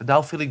 and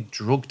now feeling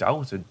drugged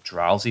out and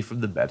drowsy from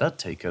the med I'd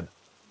taken.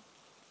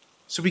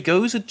 So he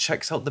goes and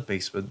checks out the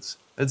basement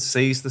and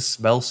says the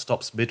smell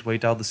stops midway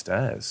down the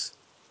stairs.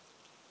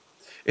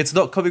 It's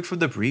not coming from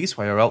the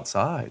breezeway or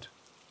outside.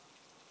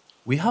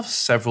 We have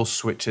several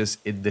switches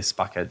in this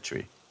back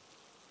entry.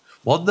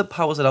 One that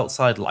powers an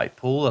outside light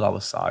pool in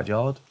our side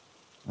yard,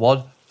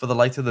 one for the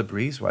light in the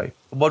breezeway,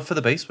 and one for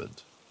the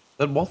basement,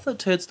 and one that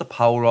turns the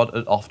power on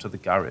and off to the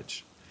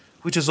garage,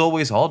 which is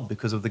always on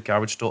because of the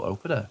garage door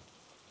opener.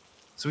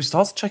 So he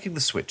starts checking the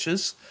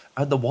switches,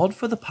 and the one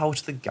for the power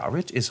to the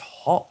garage is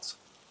hot.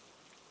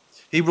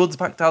 He runs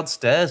back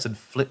downstairs and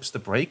flips the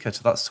breaker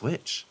to that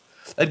switch,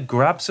 and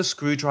grabs a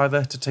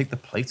screwdriver to take the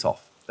plate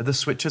off, and the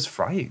switch is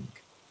frying.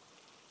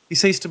 He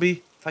says to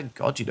me, "Thank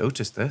God you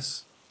noticed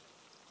this."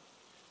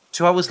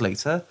 2 hours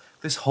later,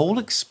 this whole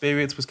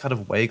experience was kind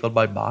of weighing on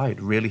my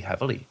mind really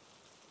heavily.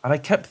 And I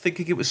kept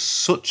thinking it was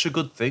such a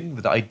good thing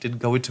that I didn't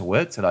go into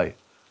work tonight.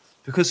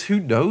 Because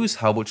who knows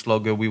how much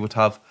longer we would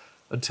have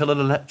until an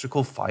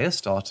electrical fire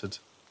started.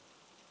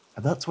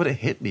 And that's when it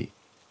hit me.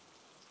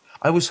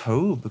 I was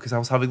home because I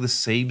was having the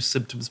same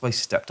symptoms my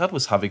stepdad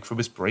was having from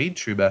his brain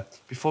tumour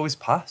before he's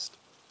passed.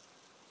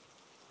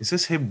 Is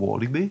this him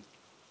warning me?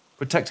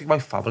 Protecting my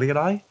family and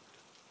I?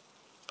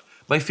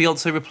 My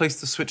fiancé replaced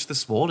the switch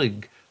this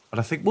morning, and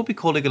I think we'll be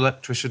calling an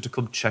electrician to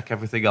come check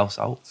everything else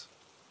out.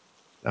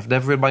 I've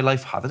never in my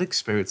life had an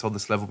experience on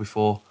this level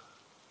before.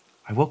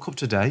 I woke up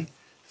today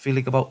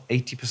feeling about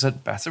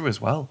 80% better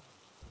as well.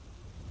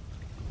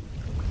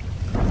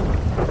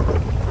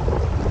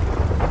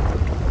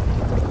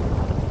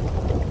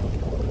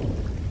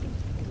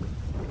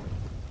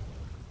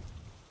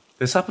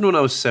 This happened when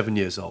I was 7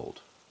 years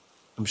old.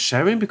 I'm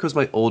sharing because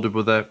my older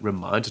brother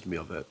reminded me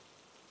of it,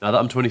 now that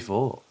I'm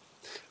 24,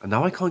 and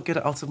now I can't get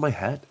it out of my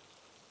head.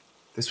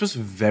 This was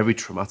very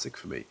traumatic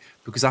for me,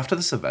 because after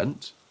this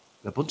event,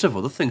 a bunch of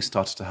other things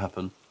started to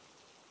happen.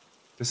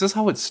 This is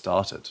how it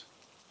started.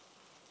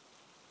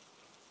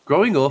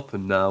 Growing up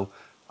and now,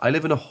 I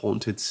live in a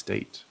haunted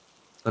state,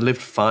 and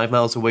lived 5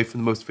 miles away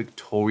from the most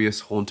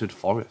victorious haunted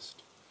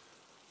forest.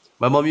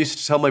 My mum used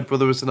to tell my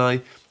brothers and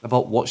I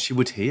about what she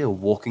would hear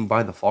walking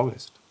by the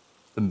forest,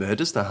 the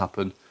murders that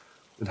happen,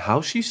 and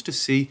how she used to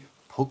see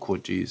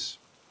pukwudgies.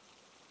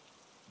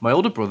 My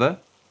older brother,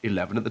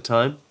 11 at the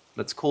time,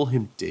 let's call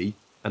him D,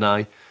 and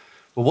I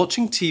were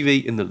watching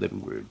TV in the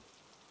living room.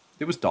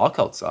 It was dark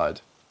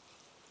outside.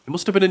 It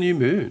must have been a new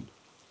moon.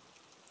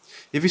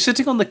 If you're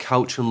sitting on the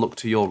couch and look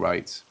to your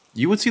right,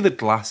 you would see the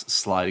glass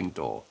sliding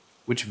door,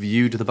 which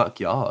viewed the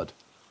backyard.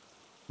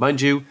 Mind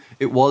you,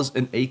 it was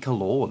an acre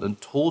lawn and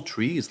tall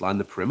trees lined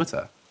the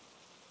perimeter.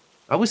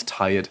 I was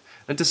tired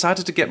and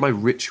decided to get my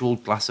ritual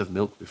glass of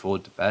milk before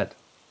bed.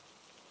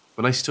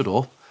 When I stood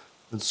up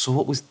and saw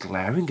what was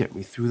glaring at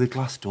me through the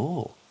glass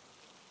door.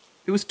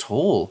 It was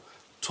tall,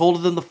 taller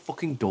than the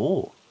fucking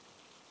door.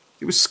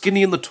 It was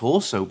skinny in the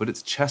torso, but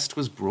its chest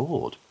was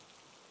broad.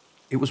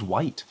 It was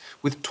white,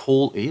 with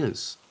tall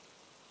ears.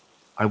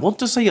 I want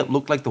to say it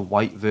looked like the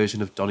white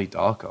version of Donnie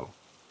Darko.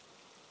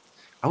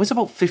 I was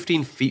about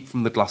 15 feet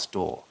from the glass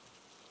door.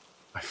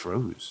 I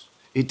froze.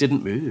 It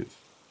didn't move.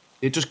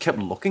 It just kept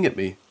looking at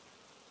me.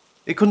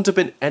 It couldn't have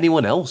been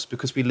anyone else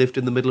because we lived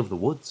in the middle of the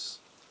woods.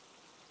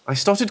 I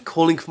started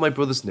calling for my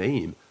brother's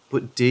name,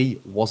 but D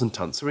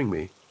wasn't answering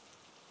me.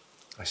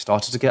 I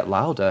started to get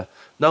louder,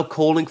 now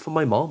calling for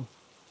my mom.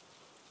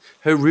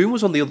 Her room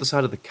was on the other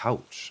side of the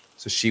couch,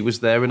 so she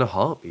was there in a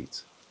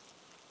heartbeat.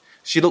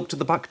 She looked at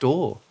the back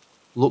door,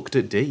 looked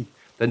at D,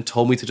 then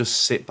told me to just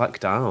sit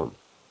back down.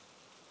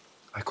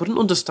 I couldn't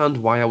understand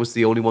why I was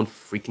the only one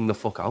freaking the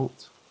fuck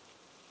out.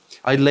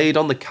 I laid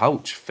on the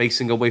couch,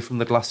 facing away from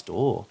the glass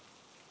door.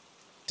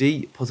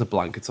 D put a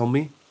blanket on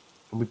me,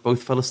 and we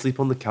both fell asleep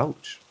on the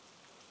couch.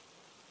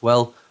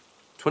 Well,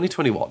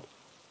 2021.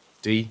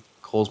 D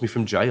calls me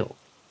from jail.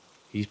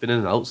 He's been in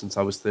and out since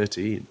I was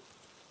 13.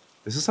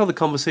 This is how the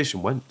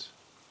conversation went.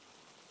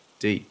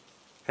 D: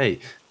 hey,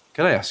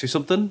 can I ask you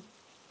something?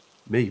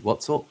 Me: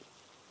 what's up?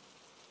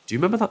 Do you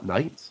remember that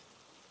night?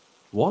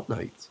 What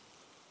night?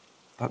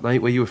 That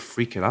night where you were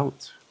freaking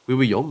out. We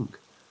were young.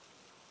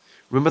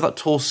 Remember that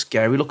tall,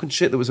 scary looking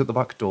shit that was at the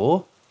back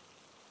door?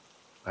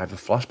 I have a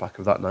flashback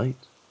of that night.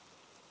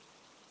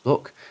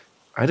 Look,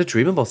 I had a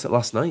dream about it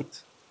last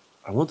night.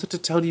 I wanted to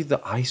tell you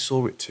that I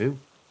saw it too.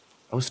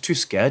 I was too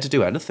scared to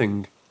do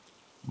anything.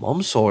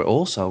 Mom saw it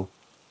also.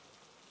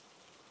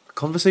 The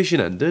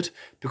conversation ended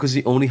because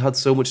he only had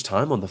so much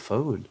time on the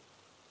phone.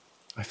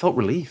 I felt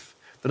relief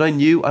that I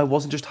knew I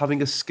wasn't just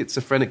having a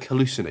schizophrenic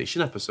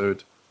hallucination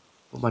episode,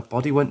 but my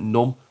body went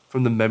numb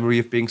from the memory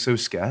of being so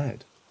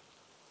scared.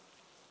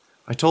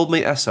 I told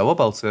my SO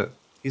about it.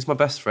 He's my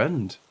best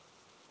friend.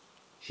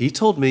 He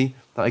told me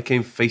that I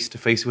came face to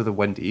face with a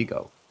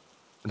Wendigo,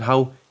 and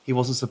how he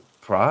wasn't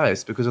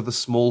surprised because of the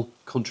small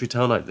country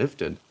town I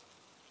lived in.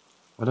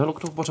 When I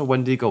looked up what a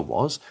Wendigo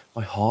was,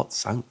 my heart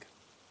sank.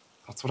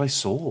 That's what I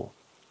saw.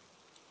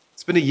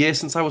 It's been a year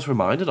since I was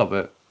reminded of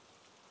it.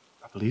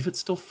 I believe it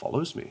still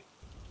follows me.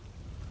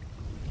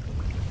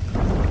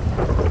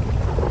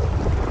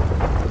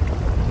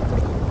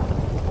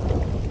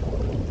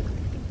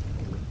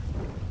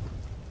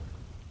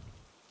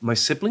 My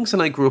siblings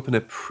and I grew up in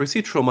a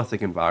pretty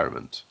traumatic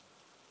environment.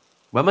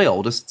 When my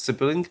oldest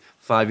sibling,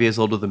 5 years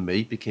older than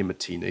me, became a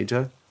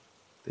teenager,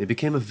 they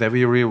became a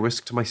very real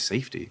risk to my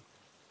safety.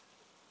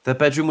 Their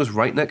bedroom was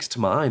right next to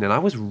mine, and I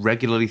was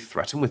regularly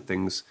threatened with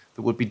things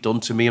that would be done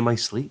to me in my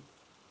sleep.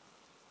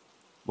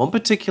 One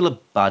particular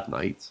bad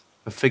night,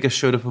 a figure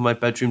showed up in my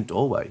bedroom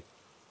doorway.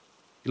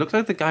 He looked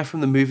like the guy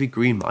from the movie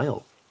Green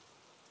Mile.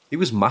 He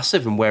was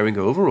massive and wearing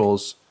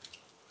overalls.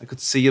 I could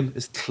see him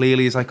as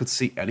clearly as I could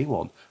see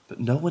anyone,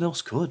 but no one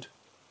else could.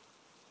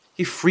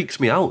 He freaked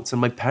me out, and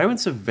my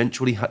parents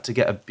eventually had to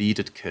get a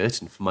beaded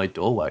curtain for my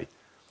doorway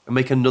and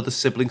make another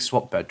sibling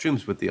swap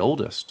bedrooms with the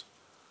oldest.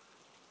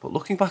 But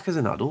looking back as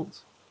an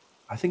adult,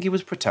 I think he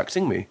was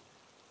protecting me.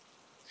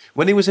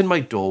 When he was in my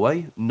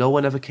doorway, no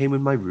one ever came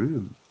in my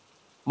room.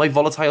 My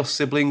volatile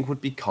sibling would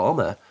be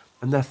calmer,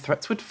 and their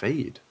threats would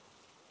fade.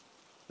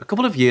 A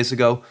couple of years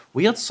ago,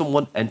 we had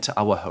someone enter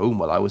our home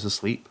while I was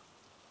asleep.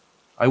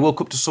 I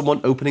woke up to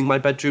someone opening my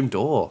bedroom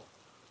door.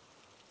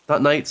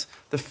 That night,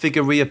 the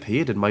figure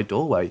reappeared in my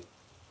doorway.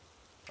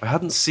 I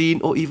hadn't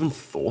seen or even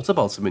thought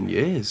about him in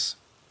years.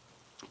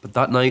 But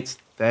that night,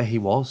 there he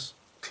was,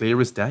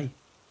 clear as day.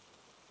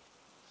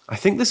 I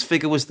think this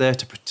figure was there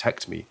to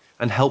protect me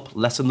and help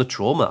lessen the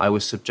trauma I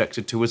was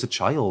subjected to as a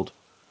child.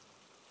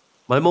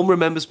 My mum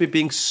remembers me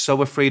being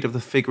so afraid of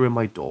the figure in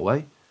my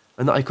doorway,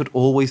 and that I could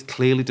always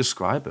clearly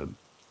describe him.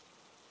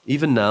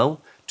 Even now,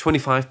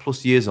 25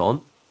 plus years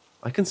on,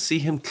 I can see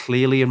him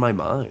clearly in my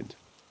mind.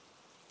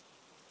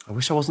 I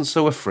wish I wasn't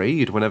so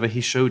afraid whenever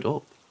he showed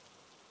up.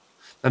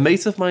 A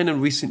mate of mine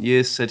in recent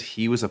years said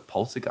he was a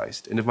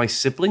poltergeist, and if my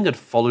sibling had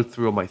followed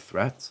through on my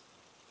threat,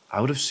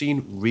 I would have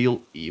seen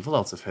real evil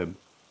out of him.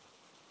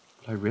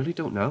 But I really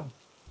don't know.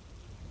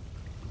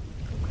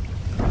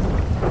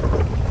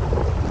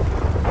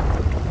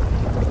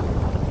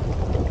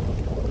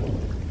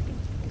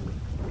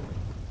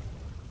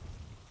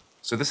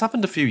 So this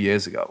happened a few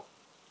years ago.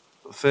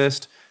 But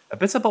first, a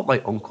bit about my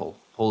uncle,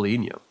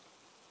 Paulinho.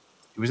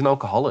 He was an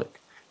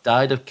alcoholic,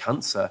 died of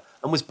cancer,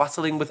 and was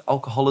battling with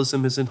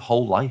alcoholism his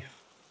whole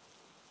life.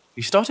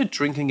 He started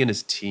drinking in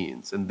his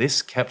teens, and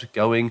this kept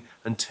going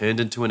and turned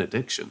into an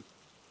addiction.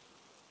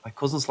 My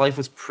cousin's life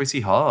was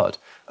pretty hard,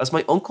 as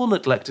my uncle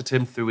neglected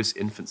him through his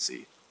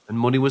infancy, and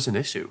money was an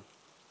issue.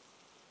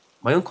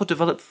 My uncle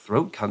developed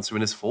throat cancer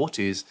in his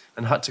 40s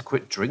and had to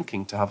quit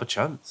drinking to have a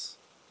chance.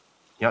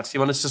 He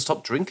actually managed to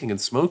stop drinking and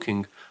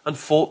smoking and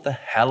fought the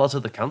hell out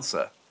of the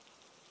cancer.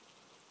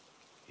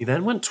 He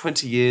then went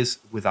 20 years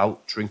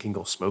without drinking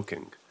or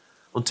smoking,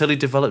 until he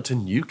developed a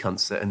new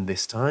cancer, and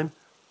this time,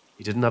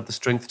 he didn't have the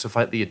strength to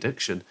fight the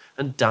addiction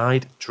and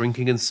died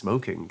drinking and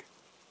smoking.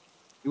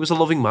 He was a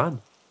loving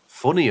man,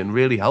 funny and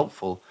really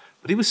helpful,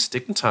 but he was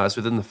stigmatized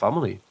within the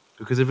family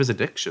because of his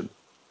addiction.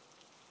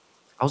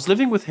 I was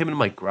living with him and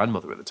my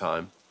grandmother at the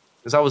time,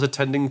 as I was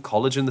attending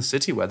college in the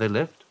city where they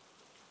lived.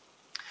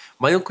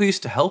 My uncle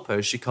used to help her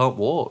as she can't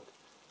walk,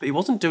 but he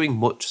wasn't doing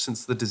much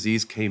since the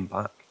disease came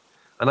back,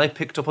 and I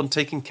picked up on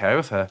taking care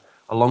of her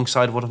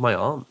alongside one of my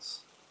aunts.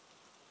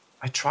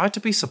 I tried to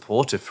be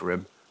supportive for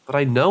him, but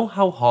I know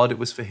how hard it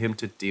was for him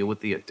to deal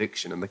with the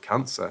addiction and the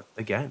cancer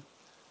again.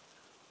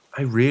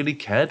 I really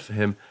cared for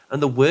him,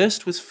 and the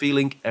worst was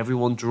feeling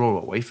everyone draw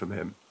away from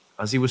him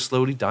as he was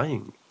slowly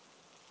dying.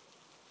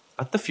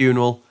 At the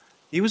funeral,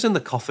 he was in the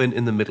coffin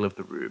in the middle of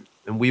the room,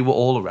 and we were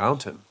all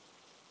around him.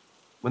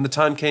 When the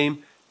time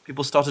came,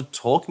 people started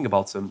talking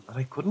about him, and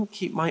I couldn't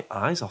keep my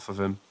eyes off of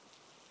him.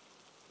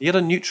 He had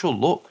a neutral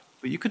look,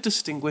 but you could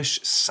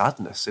distinguish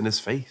sadness in his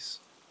face,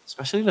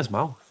 especially in his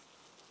mouth.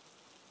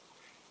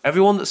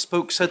 Everyone that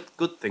spoke said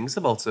good things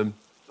about him,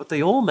 but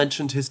they all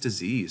mentioned his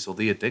disease or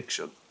the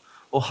addiction,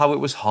 or how it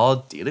was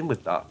hard dealing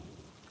with that,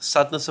 the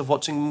sadness of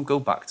watching him go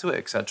back to it,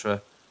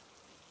 etc.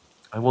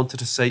 I wanted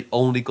to say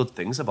only good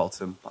things about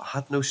him, but I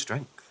had no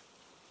strength.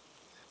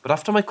 But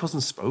after my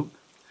cousin spoke,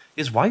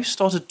 his wife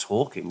started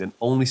talking and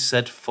only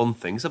said fun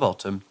things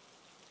about him.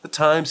 The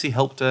times he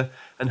helped her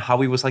and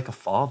how he was like a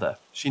father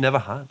she never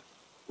had,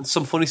 and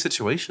some funny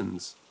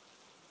situations.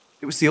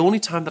 It was the only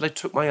time that I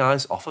took my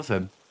eyes off of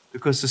him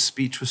because the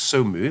speech was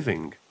so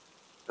moving,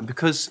 and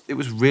because it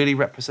was really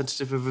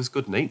representative of his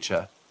good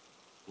nature,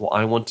 what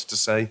I wanted to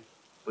say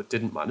but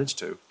didn't manage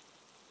to.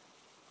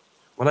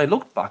 When I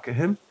looked back at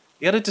him,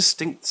 he had a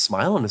distinct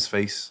smile on his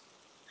face.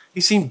 He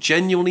seemed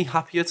genuinely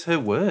happy at her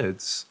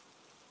words,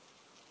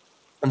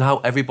 and how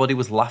everybody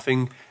was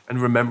laughing and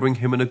remembering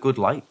him in a good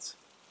light,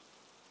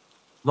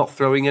 not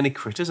throwing any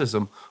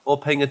criticism or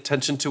paying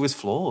attention to his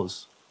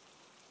flaws.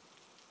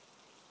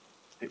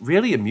 It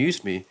really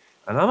amused me,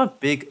 and I'm a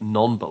big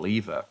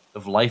non-believer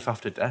of life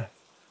after death,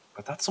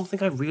 but that's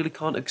something I really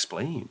can't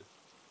explain.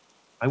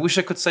 I wish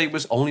I could say it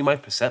was only my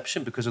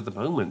perception because of the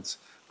moment,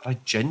 but I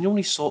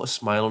genuinely saw a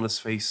smile on his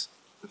face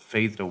that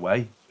faded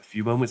away a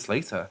few moments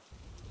later.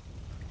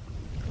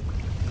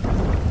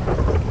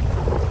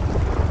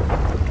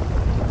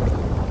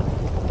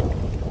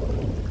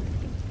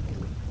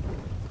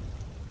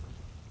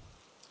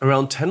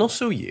 Around 10 or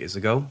so years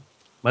ago,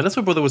 my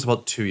little brother was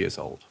about 2 years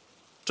old,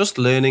 just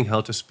learning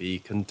how to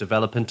speak and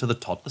develop into the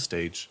toddler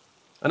stage,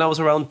 and I was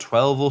around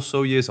 12 or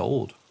so years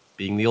old,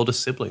 being the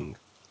oldest sibling,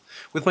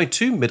 with my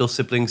two middle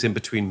siblings in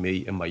between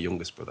me and my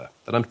youngest brother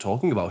that I'm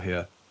talking about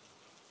here.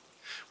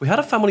 We had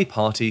a family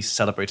party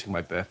celebrating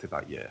my birthday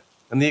that year,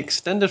 and the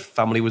extended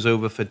family was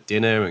over for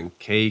dinner and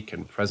cake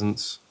and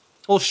presents,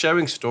 all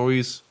sharing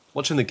stories,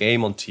 watching the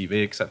game on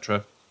TV,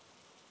 etc.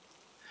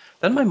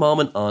 Then my mom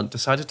and aunt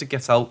decided to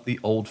get out the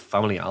old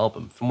family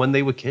album from when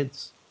they were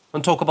kids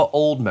and talk about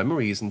old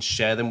memories and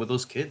share them with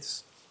us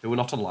kids who were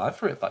not alive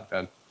for it back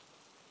then.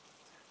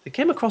 They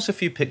came across a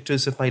few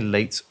pictures of my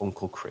late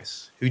Uncle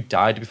Chris, who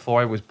died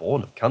before I was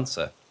born of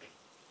cancer,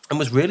 and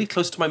was really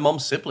close to my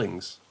mom's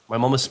siblings, my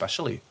mom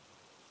especially.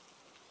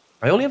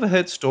 I only ever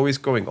heard stories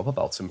growing up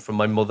about him from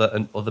my mother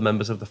and other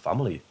members of the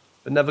family,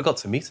 but never got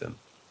to meet him.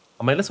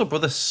 And my little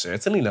brother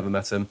certainly never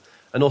met him,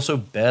 and also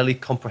barely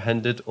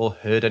comprehended or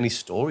heard any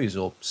stories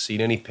or seen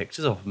any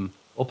pictures of him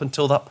up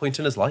until that point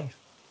in his life,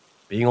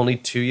 being only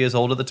 2 years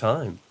old at the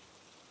time.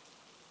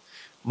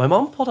 My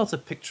mom pulled out a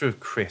picture of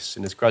Chris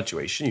in his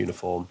graduation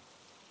uniform,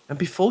 and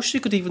before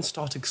she could even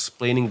start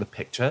explaining the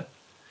picture,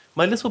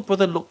 my little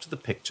brother looked at the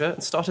picture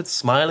and started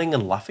smiling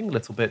and laughing a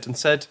little bit and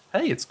said,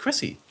 "Hey, it's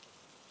Chrissy."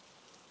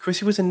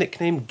 Chrissy was a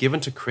nickname given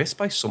to Chris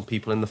by some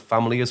people in the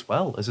family as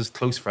well as his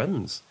close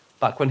friends,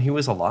 back when he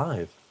was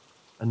alive,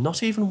 and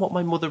not even what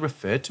my mother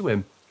referred to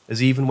him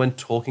as even when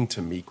talking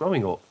to me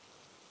growing up.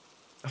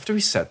 After he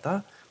said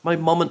that, my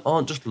mum and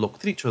aunt just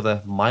looked at each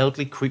other,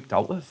 mildly creeped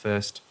out at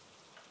first,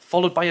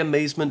 followed by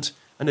amazement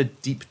and a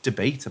deep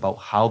debate about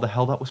how the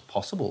hell that was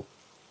possible.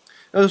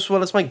 As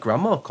well as my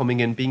grandma coming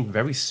in being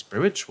very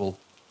spiritual,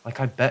 like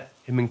I bet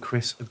him and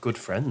Chris are good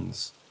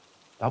friends.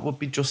 That would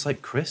be just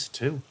like Chris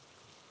too.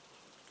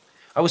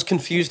 I was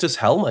confused as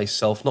hell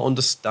myself, not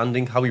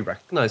understanding how he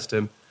recognised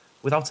him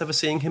without ever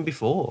seeing him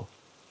before.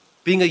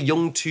 Being a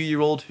young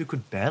 2-year-old who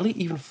could barely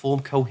even form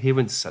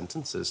coherent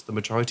sentences the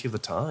majority of the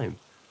time.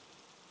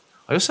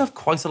 I also have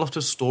quite a lot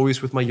of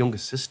stories with my younger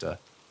sister,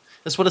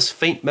 as well as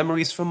faint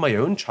memories from my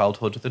own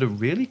childhood that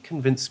have really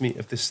convinced me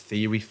of this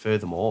theory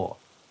furthermore.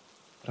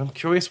 But I'm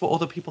curious what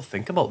other people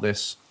think about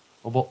this,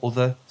 or what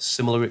other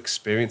similar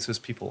experiences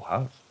people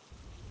have.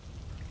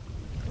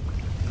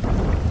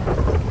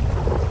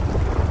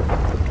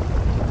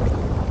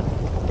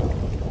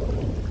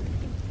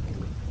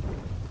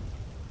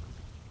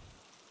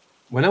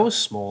 When I was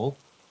small,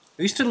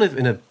 I used to live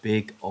in a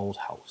big old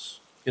house,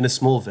 in a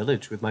small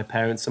village with my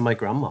parents and my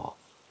grandma.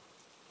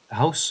 The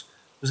house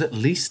was at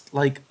least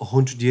like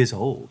 100 years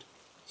old,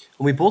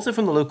 and we bought it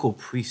from the local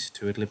priest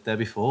who had lived there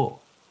before.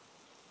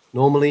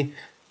 Normally,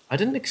 I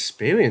didn't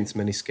experience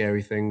many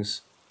scary things,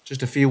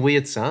 just a few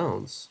weird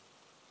sounds.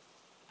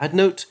 I'd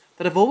note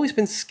that I've always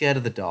been scared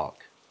of the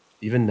dark,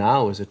 even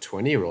now as a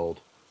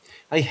 20-year-old.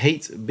 I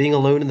hate being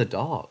alone in the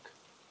dark,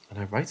 and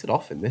I write it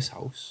off in this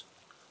house.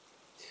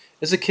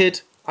 As a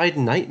kid, I had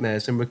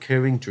nightmares and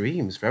recurring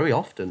dreams very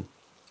often,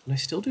 and I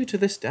still do to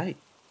this day.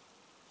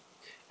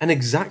 And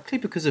exactly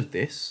because of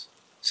this,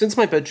 since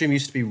my bedroom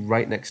used to be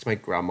right next to my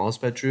grandma's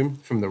bedroom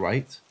from the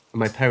right, and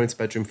my parents'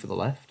 bedroom for the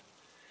left,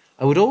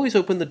 I would always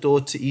open the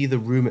door to either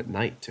room at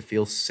night to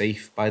feel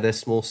safe by their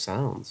small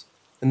sounds,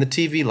 and the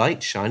TV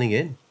light shining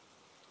in.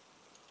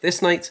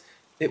 This night,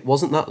 it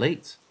wasn't that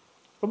late,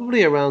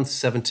 probably around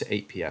 7 to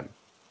 8 PM,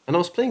 and I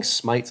was playing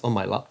Smite on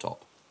my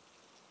laptop.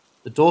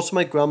 The door to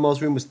my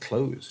grandma's room was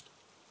closed,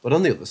 but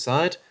on the other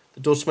side, the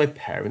door to my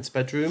parents'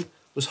 bedroom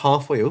was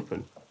halfway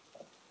open.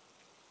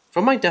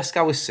 From my desk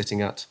I was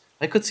sitting at,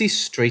 I could see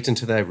straight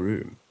into their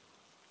room.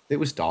 It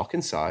was dark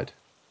inside.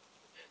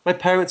 My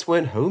parents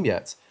weren't home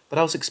yet, but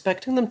I was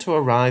expecting them to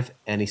arrive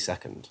any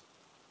second.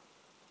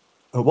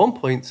 At one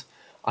point,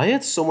 I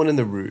heard someone in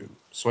the room,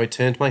 so I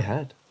turned my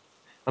head,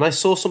 and I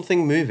saw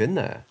something move in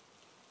there.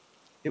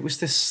 It was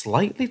this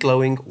slightly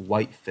glowing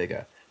white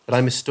figure that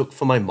I mistook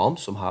for my mom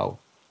somehow.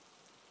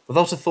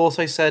 Without a thought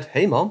I said,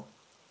 "Hey mom,"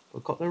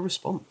 but got no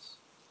response.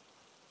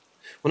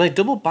 When I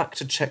doubled back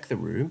to check the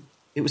room,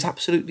 it was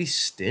absolutely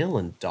still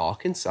and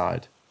dark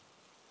inside.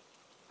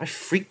 I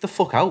freaked the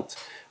fuck out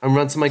and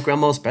ran to my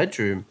grandma's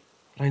bedroom,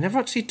 but I never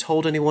actually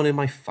told anyone in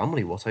my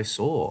family what I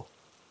saw,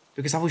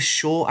 because I was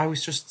sure I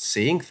was just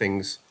seeing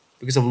things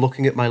because of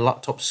looking at my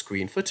laptop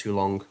screen for too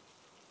long.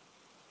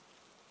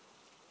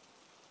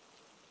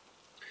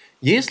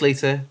 Years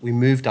later, we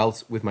moved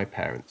out with my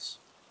parents,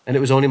 and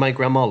it was only my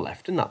grandma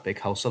left in that big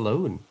house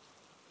alone.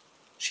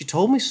 She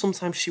told me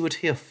sometimes she would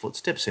hear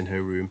footsteps in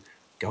her room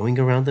going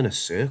around in a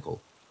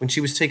circle when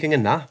she was taking a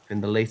nap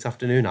in the late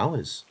afternoon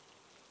hours.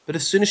 But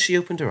as soon as she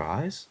opened her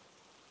eyes,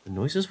 the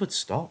noises would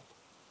stop.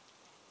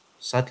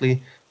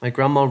 Sadly, my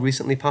grandma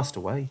recently passed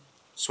away,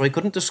 so I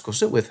couldn't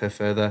discuss it with her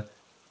further.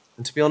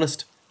 And to be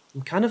honest,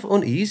 I'm kind of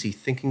uneasy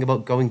thinking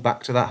about going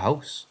back to that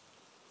house.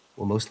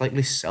 We'll most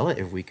likely sell it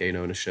if we gain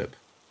ownership.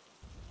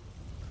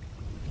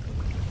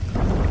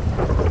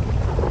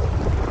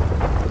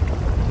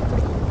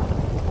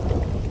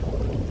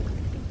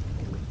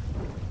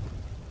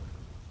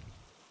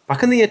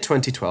 Back in the year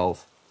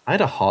 2012, I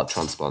had a heart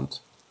transplant.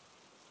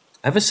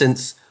 Ever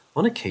since,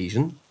 on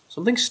occasion,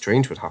 something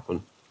strange would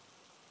happen.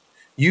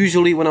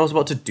 Usually when I was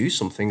about to do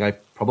something I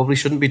probably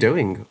shouldn't be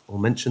doing, or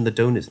mention the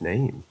donor's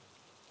name.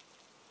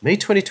 May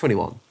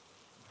 2021.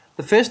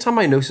 The first time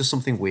I noticed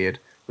something weird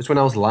was when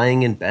I was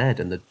lying in bed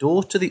and the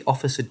door to the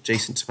office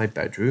adjacent to my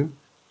bedroom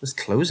was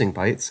closing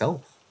by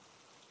itself.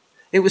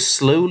 It was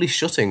slowly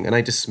shutting and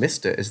I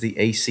dismissed it as the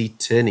AC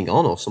turning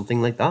on or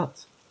something like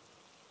that.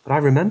 But I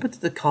remembered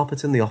that the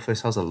carpet in the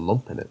office has a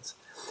lump in it,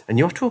 and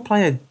you have to apply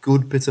a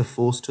good bit of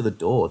force to the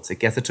door to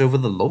get it over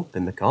the lump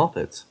in the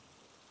carpet.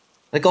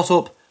 I got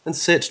up and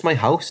searched my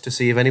house to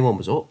see if anyone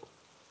was up,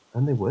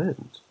 and they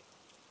weren't.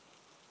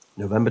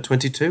 November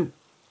 22.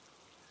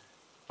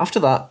 After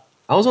that,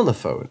 I was on the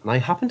phone and I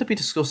happened to be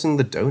discussing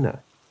the donor.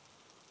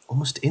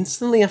 Almost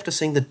instantly after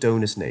saying the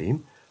donor's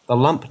name, the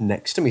lamp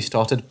next to me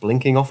started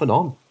blinking off and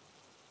on.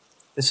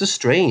 This is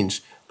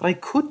strange, but I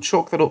could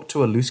chalk that up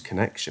to a loose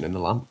connection in the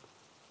lamp.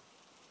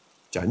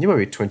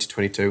 January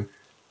 2022.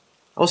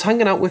 I was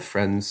hanging out with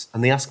friends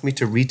and they asked me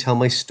to retell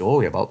my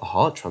story about the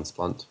heart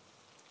transplant.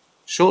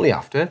 Shortly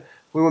after,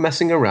 we were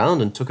messing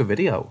around and took a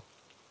video.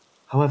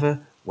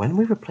 However, when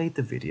we replayed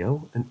the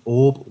video, an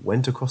orb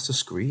went across the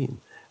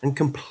screen and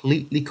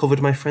completely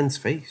covered my friend's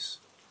face.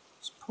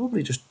 It's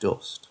probably just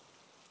dust.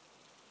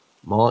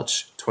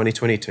 March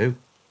 2022.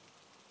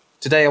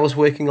 Today I was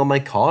working on my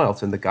car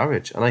out in the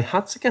garage and I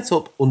had to get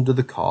up under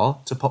the car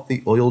to pop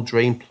the oil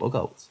drain plug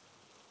out.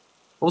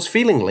 I was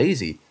feeling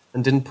lazy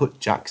and didn't put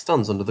jack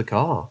stands under the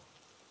car.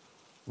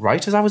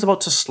 Right as I was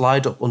about to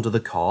slide up under the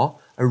car,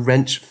 a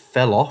wrench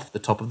fell off the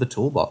top of the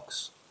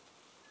toolbox.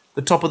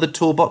 The top of the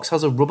toolbox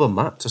has a rubber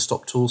mat to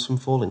stop tools from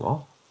falling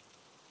off.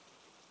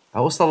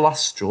 That was the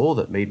last straw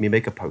that made me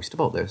make a post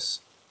about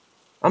this.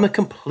 I'm a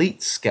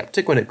complete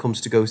skeptic when it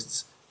comes to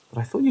ghosts, but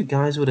I thought you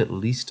guys would at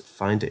least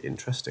find it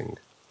interesting.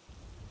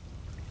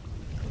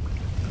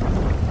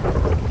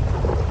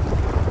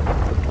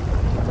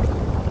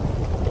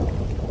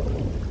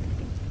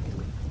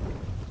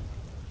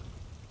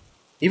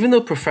 Even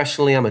though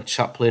professionally I'm a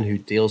chaplain who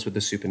deals with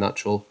the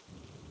supernatural,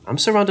 I'm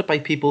surrounded by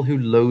people who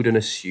load and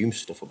assume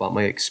stuff about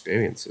my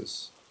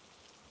experiences.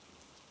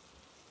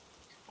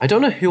 I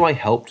don't know who I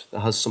helped that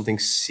has something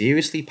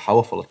seriously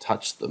powerful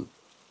attached to them,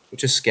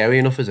 which is scary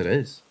enough as it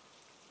is.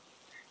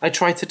 I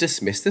tried to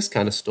dismiss this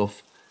kind of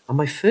stuff, and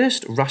my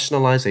first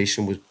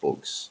rationalization was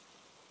bugs,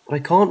 but I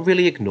can't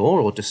really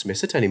ignore or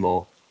dismiss it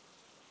anymore.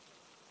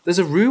 There's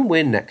a room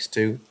we're next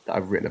to that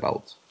I've written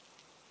about.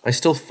 I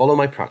still follow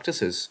my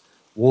practices,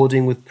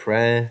 warding with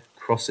prayer,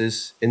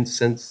 crosses,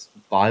 incense,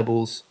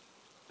 Bibles,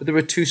 but there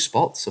are two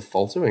spots of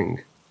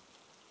faltering.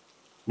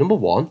 Number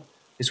one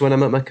is when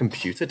I'm at my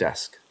computer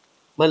desk.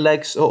 My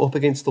legs are up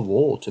against the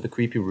wall to the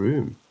creepy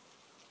room.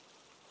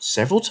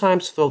 Several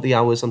times throughout the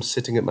hours I'm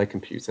sitting at my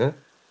computer,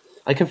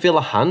 I can feel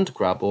a hand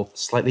grab or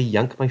slightly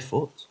yank my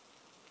foot.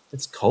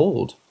 It's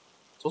cold.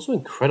 It's also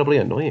incredibly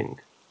annoying.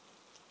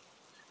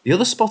 The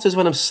other spot is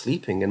when I'm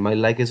sleeping and my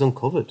leg is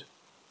uncovered.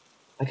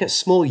 I get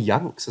small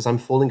yanks as I'm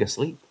falling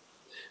asleep,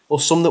 or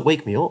some that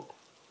wake me up.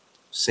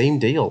 Same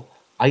deal,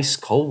 ice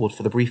cold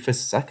for the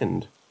briefest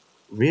second,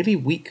 really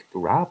weak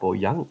grab or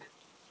yank,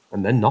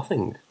 and then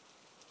nothing.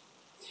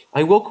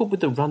 I woke up with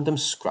the random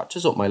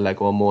scratches up my leg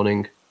one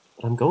morning,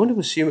 but I'm going to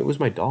assume it was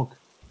my dog.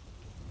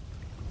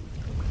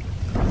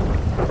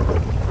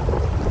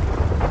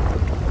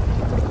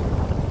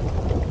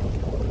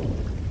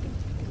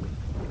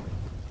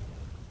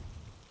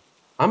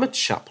 I'm a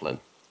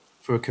chaplain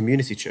for a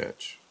community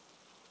church.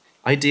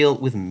 I deal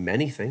with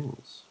many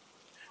things.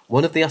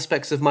 One of the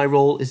aspects of my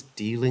role is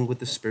dealing with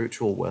the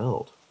spiritual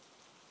world.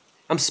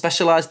 I'm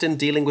specialised in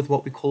dealing with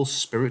what we call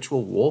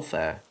spiritual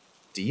warfare,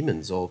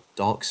 demons or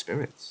dark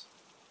spirits.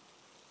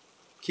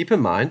 Keep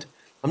in mind,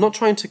 I'm not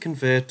trying to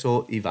convert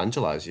or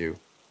evangelise you,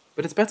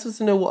 but it's better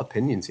to know what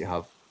opinions you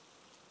have.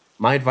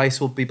 My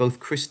advice will be both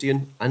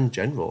Christian and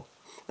general,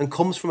 and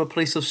comes from a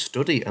place of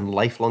study and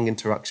lifelong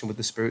interaction with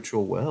the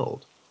spiritual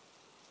world.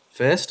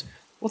 First,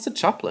 what's a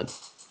chaplain?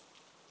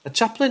 A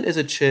chaplain is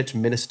a church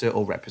minister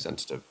or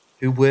representative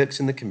who works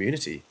in the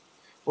community,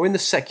 or in the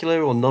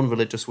secular or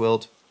non-religious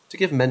world, to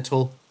give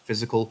mental,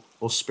 physical,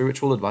 or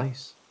spiritual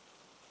advice.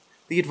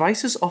 The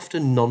advice is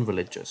often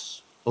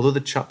non-religious, although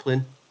the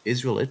chaplain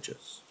is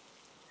religious.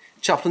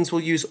 Chaplains will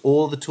use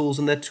all the tools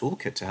in their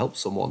toolkit to help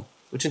someone,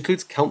 which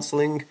includes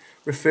counselling,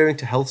 referring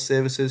to health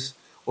services,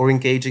 or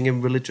engaging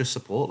in religious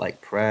support like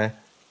prayer,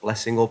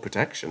 blessing, or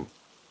protection.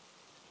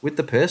 With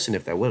the person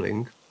if they're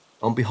willing,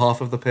 on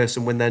behalf of the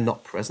person when they're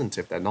not present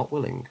if they're not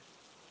willing.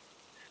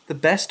 The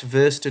best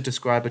verse to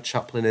describe a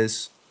chaplain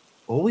is,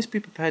 always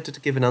be prepared to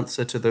give an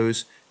answer to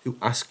those who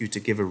ask you to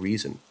give a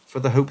reason for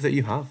the hope that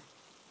you have.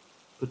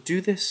 But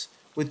do this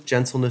with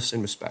gentleness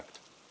and respect.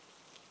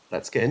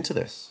 Let's get into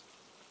this.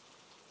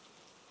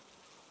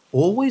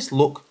 Always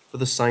look for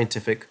the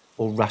scientific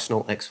or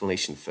rational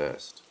explanation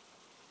first.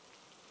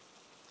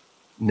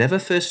 Never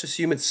first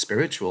assume it's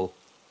spiritual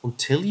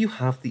until you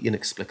have the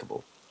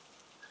inexplicable.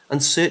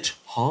 And search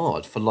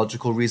hard for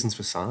logical reasons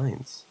for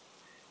signs.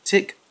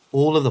 Tick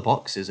all of the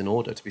boxes in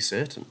order to be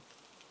certain.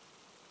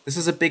 This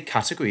is a big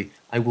category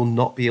I will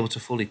not be able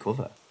to fully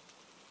cover.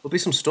 There'll be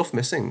some stuff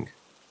missing.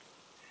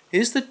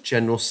 Here's the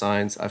general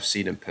signs I've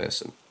seen in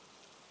person.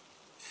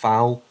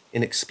 Foul,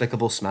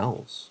 inexplicable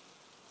smells.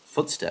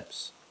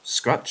 Footsteps,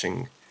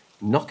 scratching,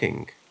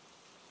 knocking,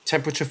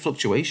 temperature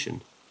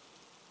fluctuation,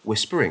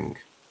 whispering,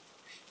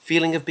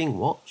 feeling of being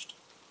watched,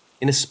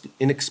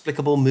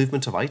 inexplicable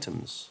movement of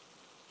items,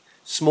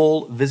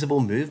 small visible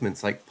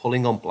movements like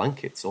pulling on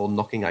blankets or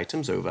knocking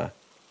items over,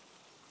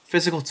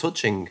 physical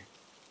touching,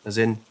 as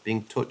in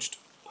being touched,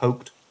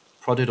 poked,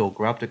 prodded or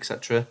grabbed,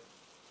 etc.,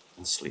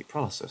 and sleep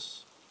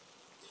paralysis.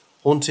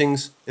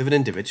 Hauntings of an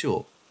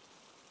individual.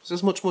 This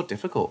is much more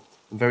difficult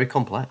and very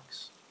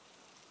complex.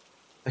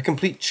 A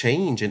complete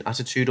change in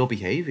attitude or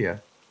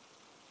behaviour.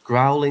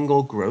 Growling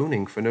or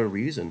groaning for no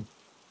reason.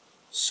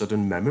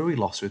 Sudden memory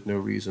loss with no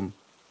reason.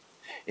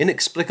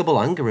 Inexplicable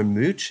anger and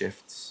mood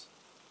shifts.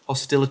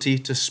 Hostility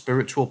to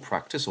spiritual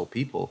practice or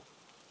people.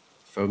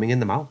 Foaming in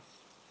the mouth.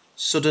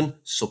 Sudden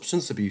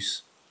substance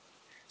abuse.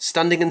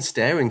 Standing and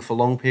staring for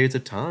long periods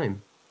of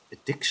time.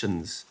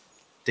 Addictions.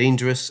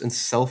 Dangerous and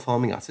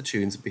self-harming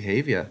attitudes and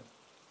behaviour.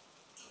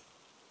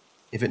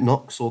 If it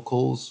knocks or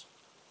calls,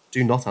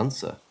 do not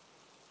answer.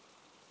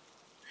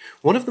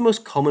 One of the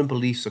most common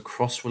beliefs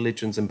across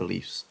religions and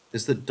beliefs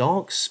is that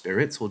dark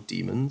spirits or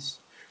demons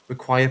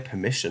require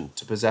permission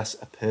to possess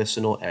a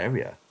person or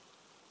area,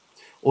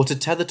 or to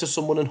tether to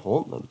someone and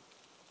haunt them.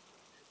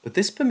 But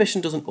this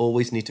permission doesn't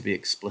always need to be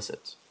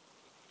explicit.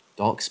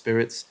 Dark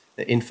spirits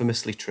are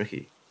infamously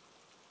tricky.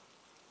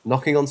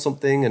 Knocking on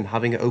something and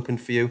having it opened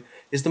for you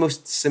is the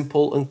most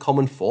simple and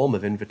common form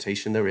of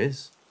invitation there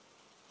is.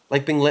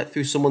 Like being let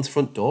through someone's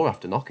front door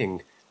after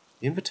knocking,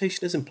 the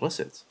invitation is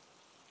implicit.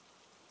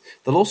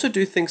 They'll also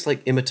do things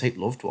like imitate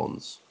loved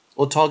ones,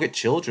 or target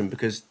children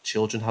because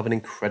children have an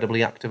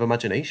incredibly active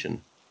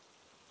imagination.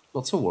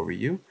 Not to worry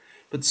you,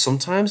 but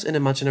sometimes an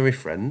imaginary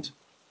friend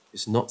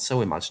is not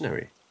so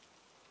imaginary.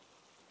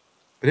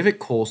 But if it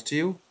calls to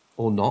you,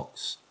 or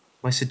knocks,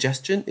 my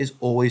suggestion is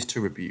always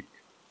to rebuke.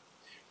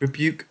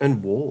 Rebuke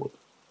and ward.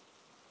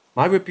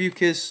 My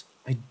rebuke is,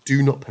 I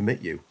do not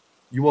permit you.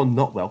 You are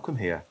not welcome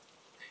here.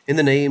 In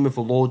the name of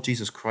the Lord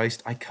Jesus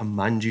Christ, I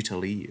command you to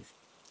leave.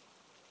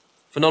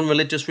 For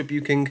non-religious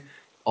rebuking,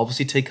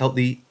 obviously take out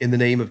the in the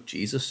name of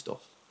Jesus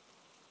stuff.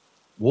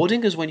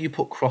 Warding is when you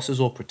put crosses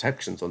or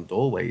protections on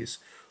doorways,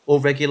 or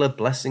regular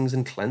blessings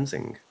and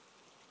cleansing.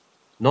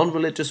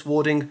 Non-religious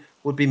warding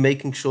would be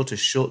making sure to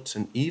shut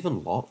and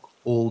even lock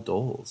all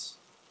doors.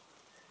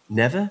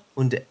 Never,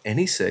 under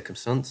any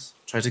circumstance,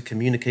 try to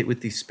communicate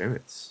with these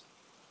spirits.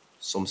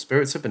 Some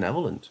spirits are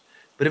benevolent,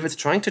 but if it's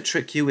trying to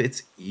trick you,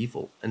 it's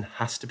evil and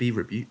has to be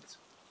rebuked.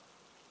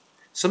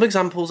 Some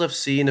examples I've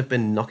seen have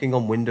been knocking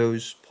on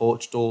windows,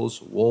 porch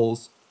doors,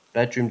 walls,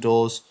 bedroom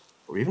doors,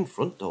 or even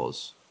front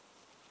doors.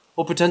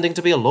 Or pretending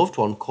to be a loved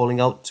one calling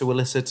out to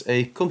elicit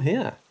a "come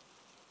here."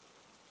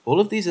 All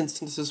of these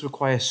instances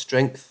require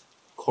strength,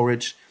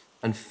 courage,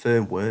 and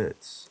firm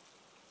words.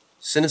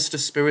 Sinister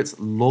spirits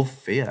love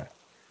fear,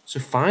 so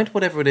find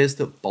whatever it is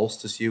that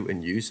bolsters you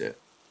and use it.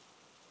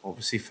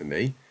 Obviously for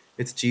me,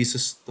 it's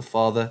Jesus, the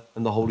Father,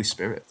 and the Holy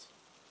Spirit.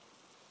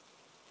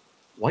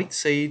 White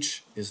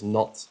sage is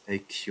not a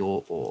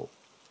cure-all.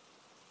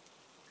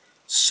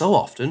 So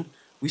often,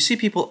 we see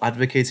people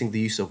advocating the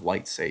use of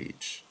white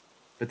sage,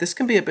 but this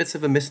can be a bit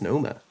of a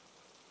misnomer.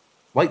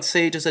 White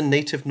sage is a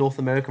native North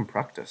American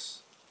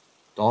practice.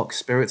 Dark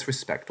spirits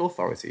respect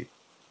authority.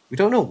 We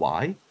don't know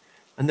why,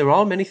 and there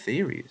are many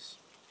theories.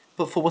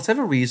 But for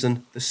whatever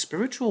reason, the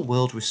spiritual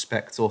world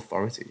respects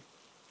authority.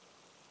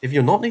 If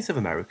you're not Native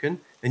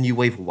American and you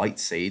wave white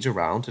sage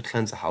around to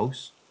cleanse a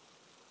house,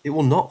 it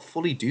will not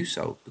fully do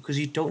so because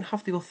you don't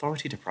have the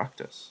authority to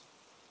practice.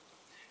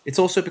 It's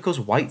also because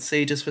white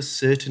sage is for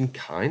certain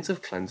kinds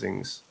of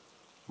cleansings,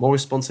 more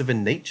responsive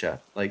in nature,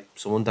 like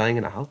someone dying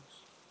in a house.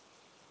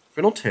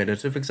 For an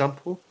alternative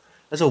example,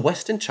 as a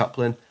Western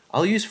chaplain,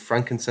 I'll use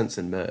frankincense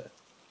and myrrh,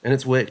 and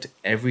it's worked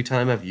every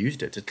time I've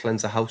used it to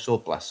cleanse a house or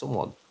bless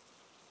someone.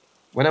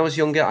 When I was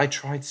younger, I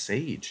tried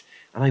sage,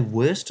 and I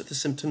worsened the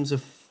symptoms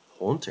of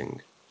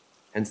haunting,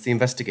 hence the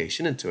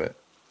investigation into it.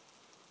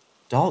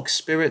 Dark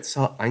spirits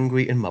are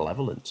angry and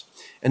malevolent,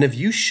 and if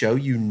you show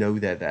you know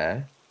they're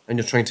there, and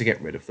you're trying to get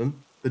rid of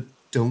them, but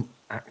don't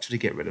actually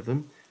get rid of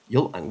them,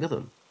 you'll anger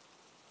them.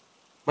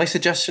 My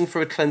suggestion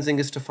for a cleansing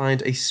is to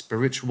find a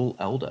spiritual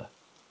elder.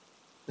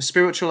 A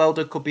spiritual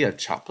elder could be a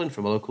chaplain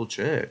from a local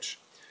church,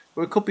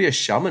 or it could be a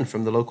shaman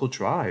from the local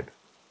tribe.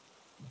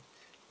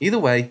 Either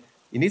way,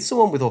 you need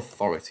someone with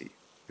authority,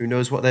 who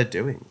knows what they're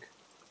doing.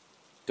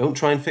 Don't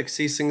try and fix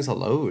these things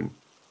alone.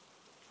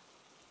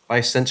 By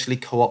essentially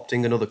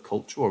co-opting another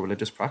culture or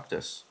religious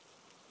practice,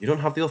 you don't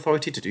have the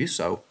authority to do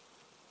so.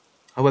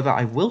 However,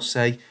 I will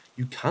say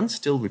you can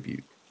still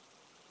rebuke.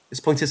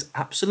 This point is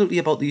absolutely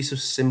about the use of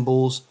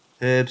symbols,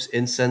 herbs,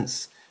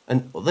 incense,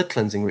 and other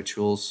cleansing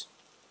rituals.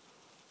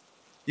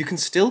 You can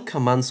still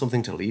command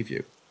something to leave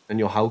you, and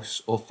your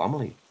house or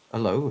family,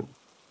 alone.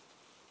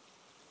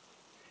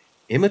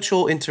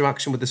 Immature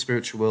interaction with the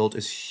spiritual world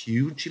is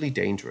hugely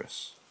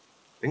dangerous.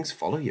 Things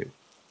follow you.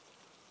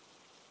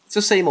 It's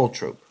the same old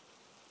trope,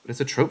 but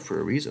it's a trope for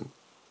a reason.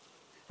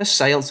 A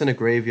seance in a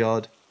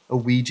graveyard, a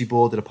Ouija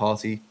board at a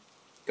party,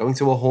 going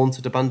to a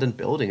haunted abandoned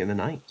building in the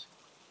night.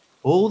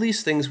 All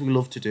these things we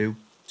love to do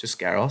to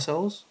scare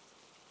ourselves,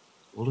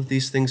 all of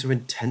these things are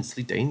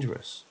intensely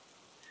dangerous.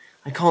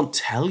 I can't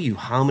tell you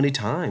how many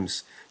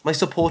times my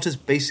support has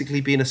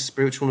basically been a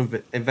spiritual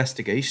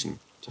investigation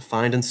to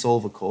find and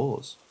solve a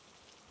cause.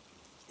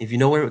 If you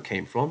know where it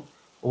came from,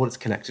 or what it's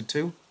connected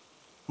to,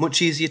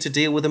 much easier to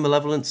deal with a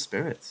malevolent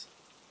spirit.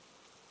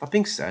 That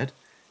being said,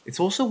 it's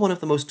also one of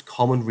the most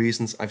common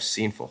reasons I've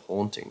seen for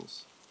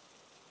hauntings.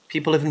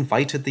 People have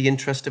invited the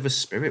interest of a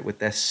spirit with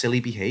their silly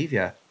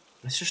behaviour,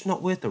 and it's just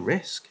not worth the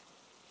risk.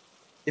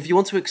 If you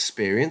want to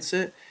experience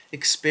it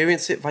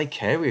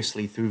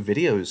vicariously through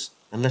videos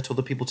and let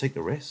other people take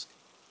the risk.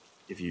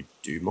 If you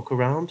do muck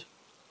around,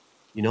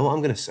 you know what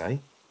I'm going to say.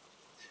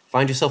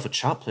 Find yourself a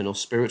chaplain or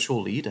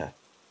spiritual leader.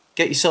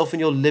 Get yourself and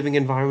your living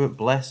environment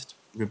blessed,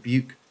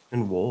 rebuke,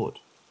 and ward.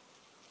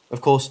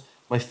 Of course,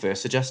 my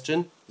first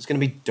suggestion is going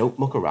to be don't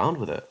muck around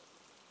with it.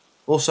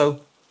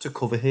 Also, to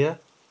cover here,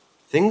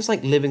 things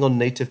like living on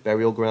native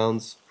burial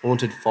grounds,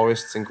 haunted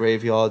forests and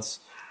graveyards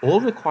all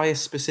require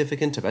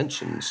specific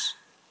interventions.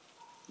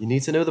 You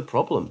need to know the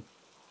problem.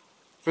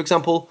 For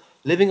example,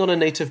 living on a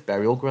native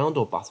burial ground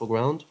or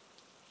battleground,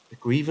 A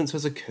grievance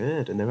has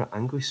occurred and there are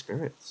angry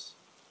spirits.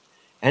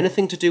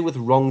 Anything to do with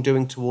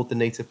wrongdoing toward the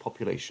native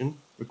population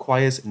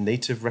requires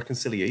native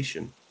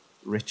reconciliation,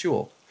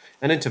 ritual,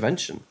 and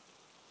intervention.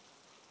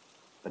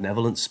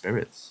 Benevolent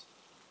spirits.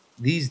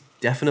 These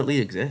definitely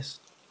exist.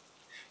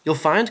 You'll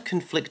find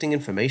conflicting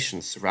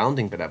information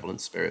surrounding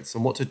benevolent spirits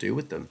and what to do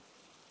with them.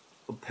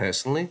 But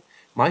personally,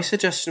 my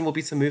suggestion will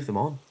be to move them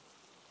on.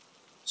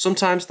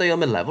 Sometimes they are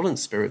malevolent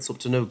spirits up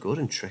to no good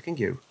and tricking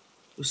you,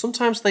 but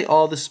sometimes they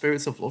are the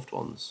spirits of loved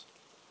ones.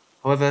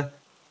 However,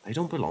 they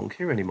don't belong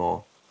here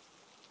anymore.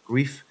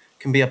 Grief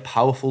can be a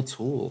powerful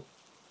tool.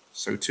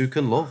 So too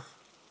can love.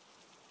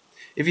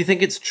 If you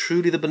think it's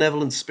truly the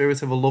benevolent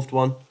spirit of a loved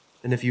one,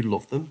 then if you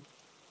love them,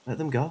 let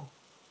them go.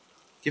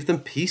 Give them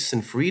peace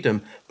and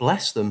freedom,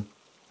 bless them,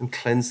 and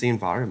cleanse the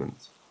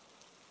environment.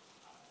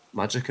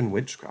 Magic and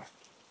witchcraft.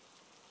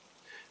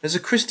 As a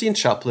Christian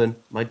chaplain,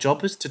 my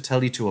job is to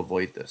tell you to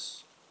avoid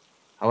this.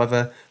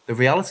 However, the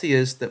reality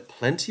is that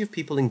plenty of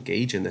people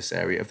engage in this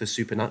area of the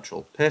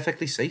supernatural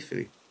perfectly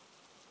safely.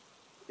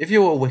 If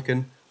you are a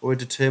Wiccan or a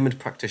determined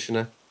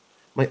practitioner,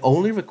 my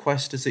only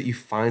request is that you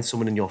find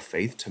someone in your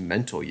faith to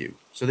mentor you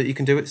so that you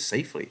can do it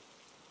safely.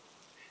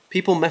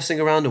 People messing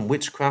around in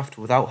witchcraft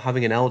without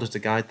having an elder to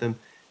guide them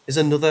is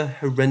another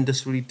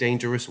horrendously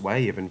dangerous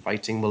way of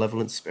inviting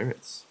malevolent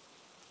spirits.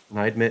 And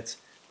I admit,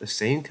 the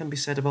same can be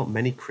said about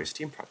many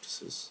Christian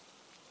practices.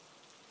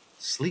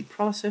 Sleep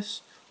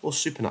paralysis or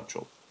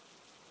supernatural?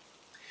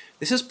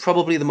 This is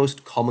probably the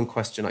most common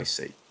question I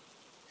see,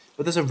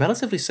 but there's a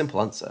relatively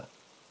simple answer.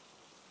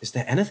 Is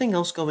there anything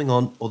else going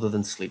on other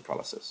than sleep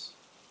paralysis?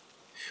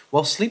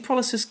 While sleep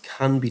paralysis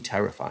can be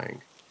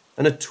terrifying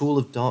and a tool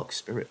of dark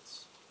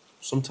spirits,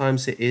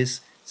 sometimes it is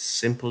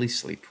simply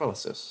sleep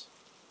paralysis.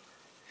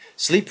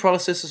 Sleep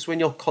paralysis is when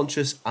your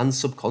conscious and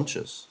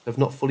subconscious have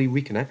not fully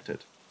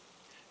reconnected,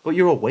 but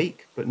you're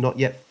awake but not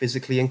yet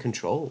physically in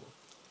control.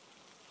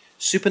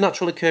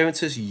 Supernatural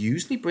occurrences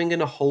usually bring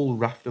in a whole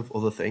raft of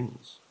other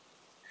things.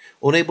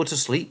 Unable to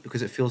sleep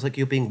because it feels like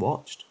you're being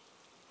watched.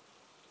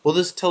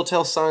 Others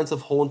telltale signs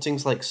of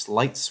hauntings like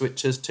light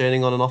switches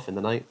turning on and off in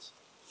the night,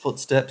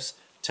 footsteps,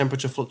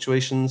 temperature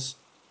fluctuations.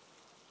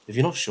 If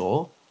you're not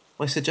sure,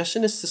 my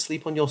suggestion is to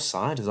sleep on your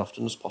side as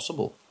often as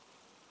possible.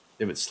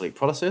 If it's sleep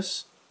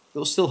paralysis,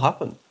 it'll still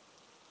happen.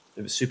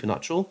 If it's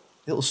supernatural,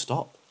 it'll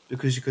stop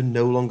because you can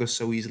no longer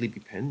so easily be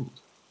pinned.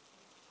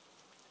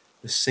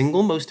 The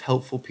single most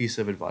helpful piece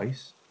of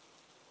advice: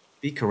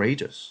 be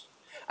courageous.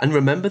 And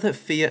remember that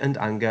fear and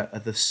anger are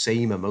the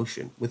same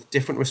emotion with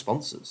different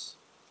responses.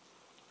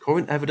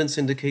 Current evidence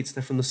indicates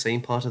they're from the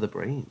same part of the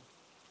brain.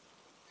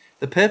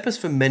 The purpose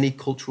for many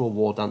cultural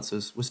war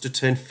dances was to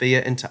turn fear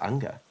into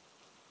anger.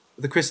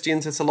 For the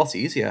Christians, it's a lot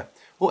easier,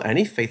 or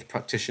any faith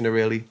practitioner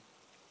really.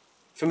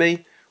 For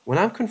me, when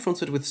I'm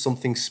confronted with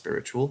something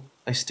spiritual,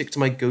 I stick to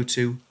my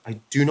go-to, I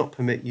do not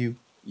permit you,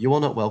 you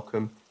are not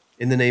welcome,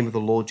 in the name of the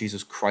Lord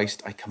Jesus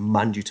Christ, I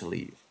command you to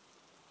leave.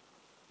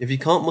 If you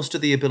can't muster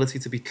the ability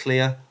to be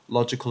clear,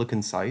 logical, and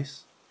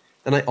concise,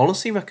 then I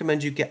honestly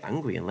recommend you get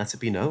angry and let it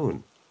be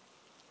known.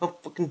 How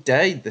fucking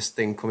dare this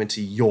thing come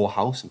into your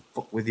house and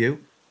fuck with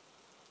you?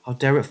 How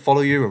dare it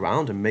follow you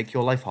around and make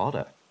your life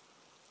harder?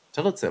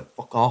 Tell it to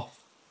fuck off.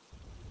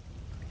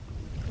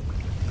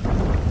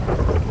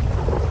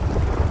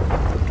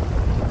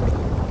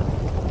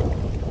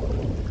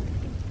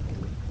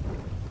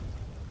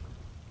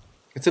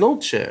 It's an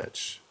old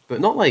church, but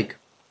not like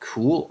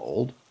cool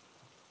old.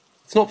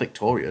 It's not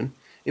Victorian.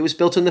 It was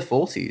built in the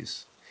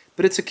 40s.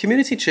 But it's a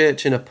community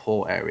church in a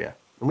poor area,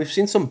 and we've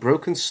seen some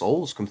broken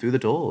souls come through the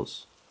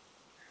doors.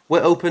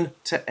 We're open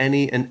to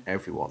any and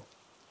everyone.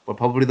 We're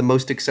probably the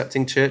most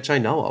accepting church I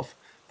know of,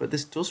 but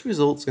this does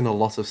result in a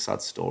lot of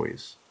sad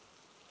stories.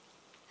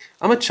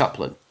 I'm a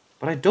chaplain,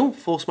 but I don't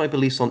force my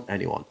beliefs on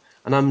anyone,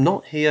 and I'm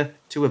not here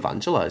to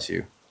evangelize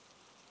you.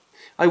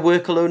 I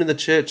work alone in the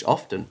church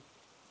often.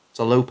 It's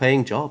a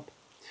low-paying job.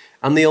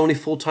 I'm the only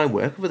full-time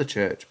worker for the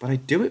church, but I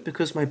do it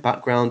because my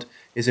background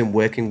is in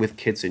working with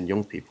kids and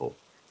young people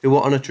who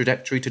are on a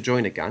trajectory to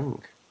join a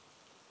gang.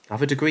 I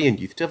have a degree in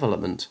youth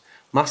development,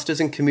 masters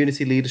in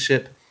community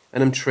leadership,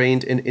 and I'm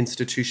trained in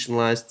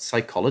institutionalized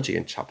psychology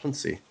and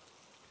chaplaincy.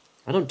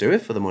 I don't do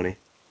it for the money.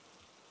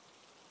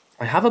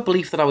 I have a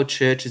belief that our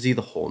church is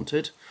either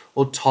haunted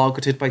or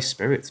targeted by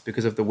spirits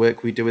because of the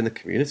work we do in the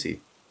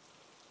community.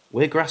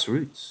 We're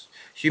grassroots.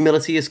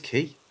 Humility is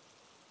key.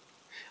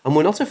 And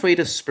we're not afraid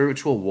of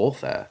spiritual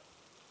warfare,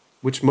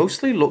 which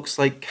mostly looks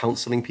like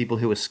counseling people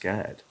who are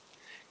scared,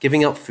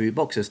 giving out food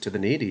boxes to the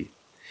needy,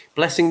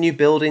 blessing new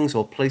buildings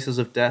or places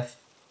of death,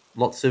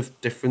 lots of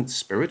different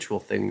spiritual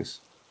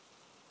things.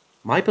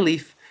 My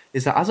belief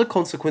is that as a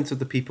consequence of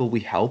the people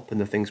we help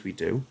and the things we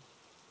do,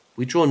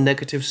 we draw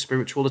negative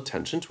spiritual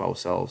attention to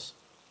ourselves.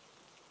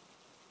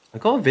 I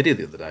got a video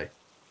the other day.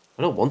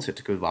 I don't want it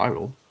to go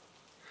viral.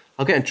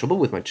 I'll get in trouble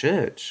with my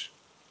church.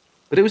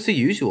 But it was the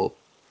usual.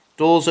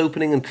 Doors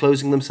opening and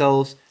closing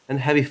themselves, and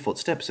heavy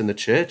footsteps in the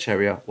church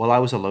area while I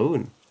was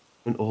alone,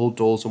 and all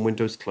doors and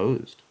windows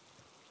closed.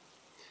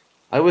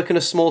 I work in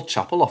a small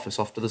chapel office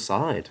off to the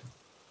side.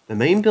 The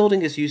main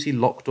building is usually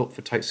locked up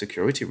for tight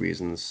security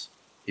reasons,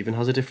 even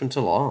has a different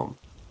alarm.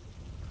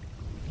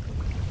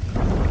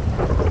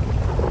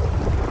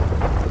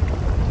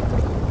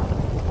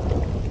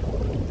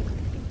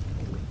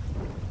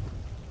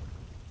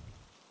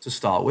 To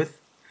start with,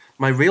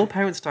 my real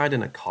parents died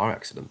in a car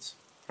accident,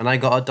 and I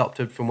got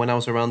adopted from when I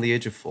was around the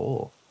age of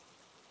 4.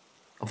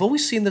 I've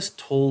always seen this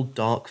tall,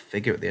 dark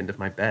figure at the end of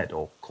my bed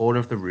or corner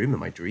of the room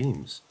in my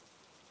dreams.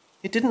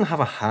 It didn't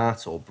have a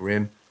hat or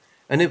brim,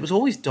 and it was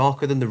always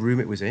darker than the room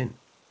it was in.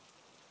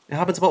 It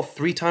happens about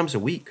 3 times a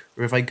week,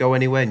 or if I go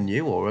anywhere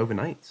new or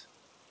overnight.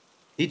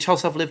 Each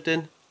house I've lived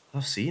in,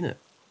 I've seen it.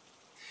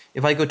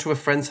 If I go to a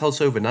friend's house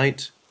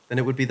overnight, then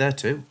it would be there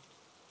too.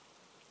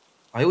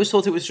 I always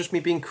thought it was just me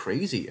being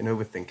crazy and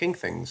overthinking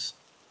things.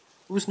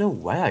 There was no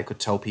way I could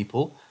tell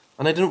people,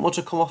 and I didn't want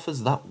to come off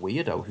as that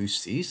weirdo who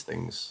sees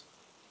things.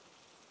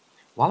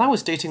 While I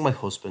was dating my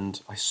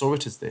husband, I saw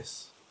it as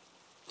this.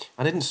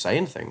 I didn't say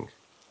anything.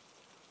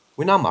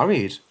 We're now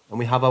married, and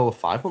we have our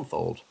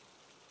 5-month-old.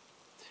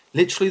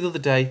 Literally the other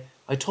day,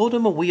 I told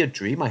him a weird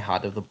dream I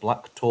had of the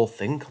black tall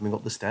thing coming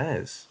up the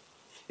stairs.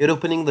 It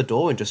opening the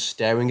door and just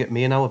staring at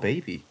me and our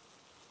baby.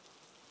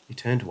 He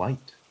turned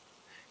white.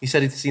 He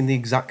said he'd seen the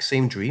exact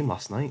same dream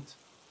last night.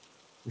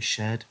 We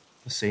shared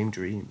the same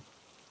dream.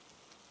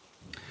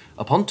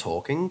 Upon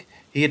talking,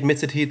 he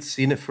admitted he had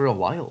seen it for a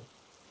while.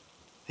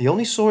 He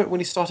only saw it when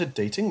he started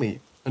dating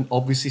me, and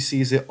obviously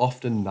sees it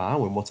often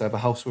now in whatever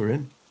house we're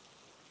in.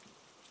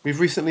 We've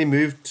recently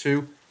moved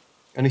to,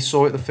 and he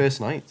saw it the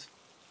first night.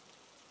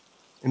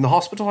 In the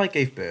hospital I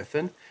gave birth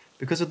in,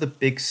 because of the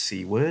big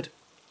C word,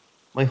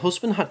 my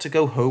husband had to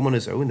go home on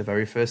his own the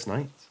very first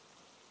night.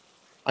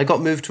 I got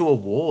moved to a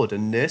ward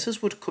and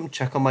nurses would come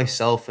check on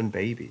myself and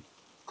baby,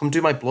 come do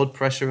my blood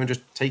pressure and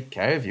just take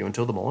care of you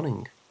until the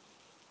morning.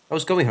 I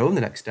was going home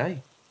the next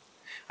day.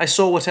 I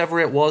saw whatever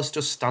it was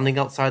just standing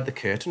outside the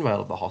curtain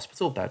rail of the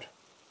hospital bed,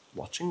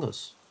 watching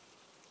us.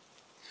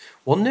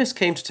 One nurse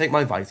came to take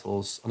my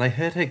vitals and I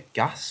heard her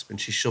gasp and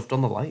she shoved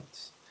on the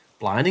lights,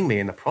 blinding me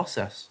in the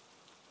process.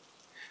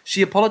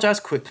 She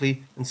apologised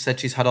quickly and said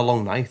she's had a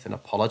long night and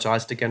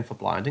apologised again for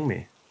blinding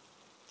me.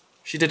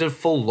 She did a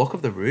full look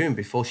of the room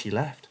before she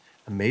left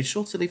and made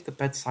sure to leave the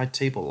bedside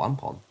table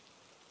lamp on.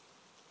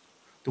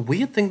 The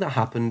weird thing that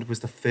happened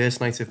was the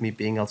first night of me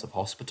being out of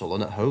hospital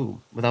and at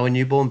home with our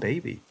newborn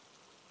baby.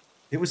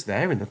 It was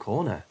there in the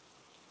corner.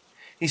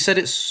 He said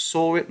it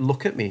saw it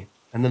look at me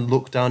and then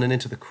look down and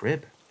into the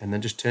crib and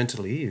then just turned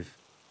to leave.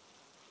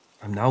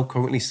 I'm now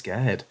currently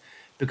scared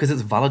because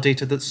it's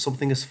validated that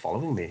something is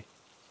following me.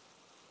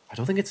 I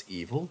don't think it's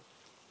evil.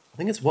 I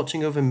think it's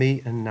watching over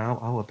me and now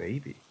our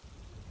baby.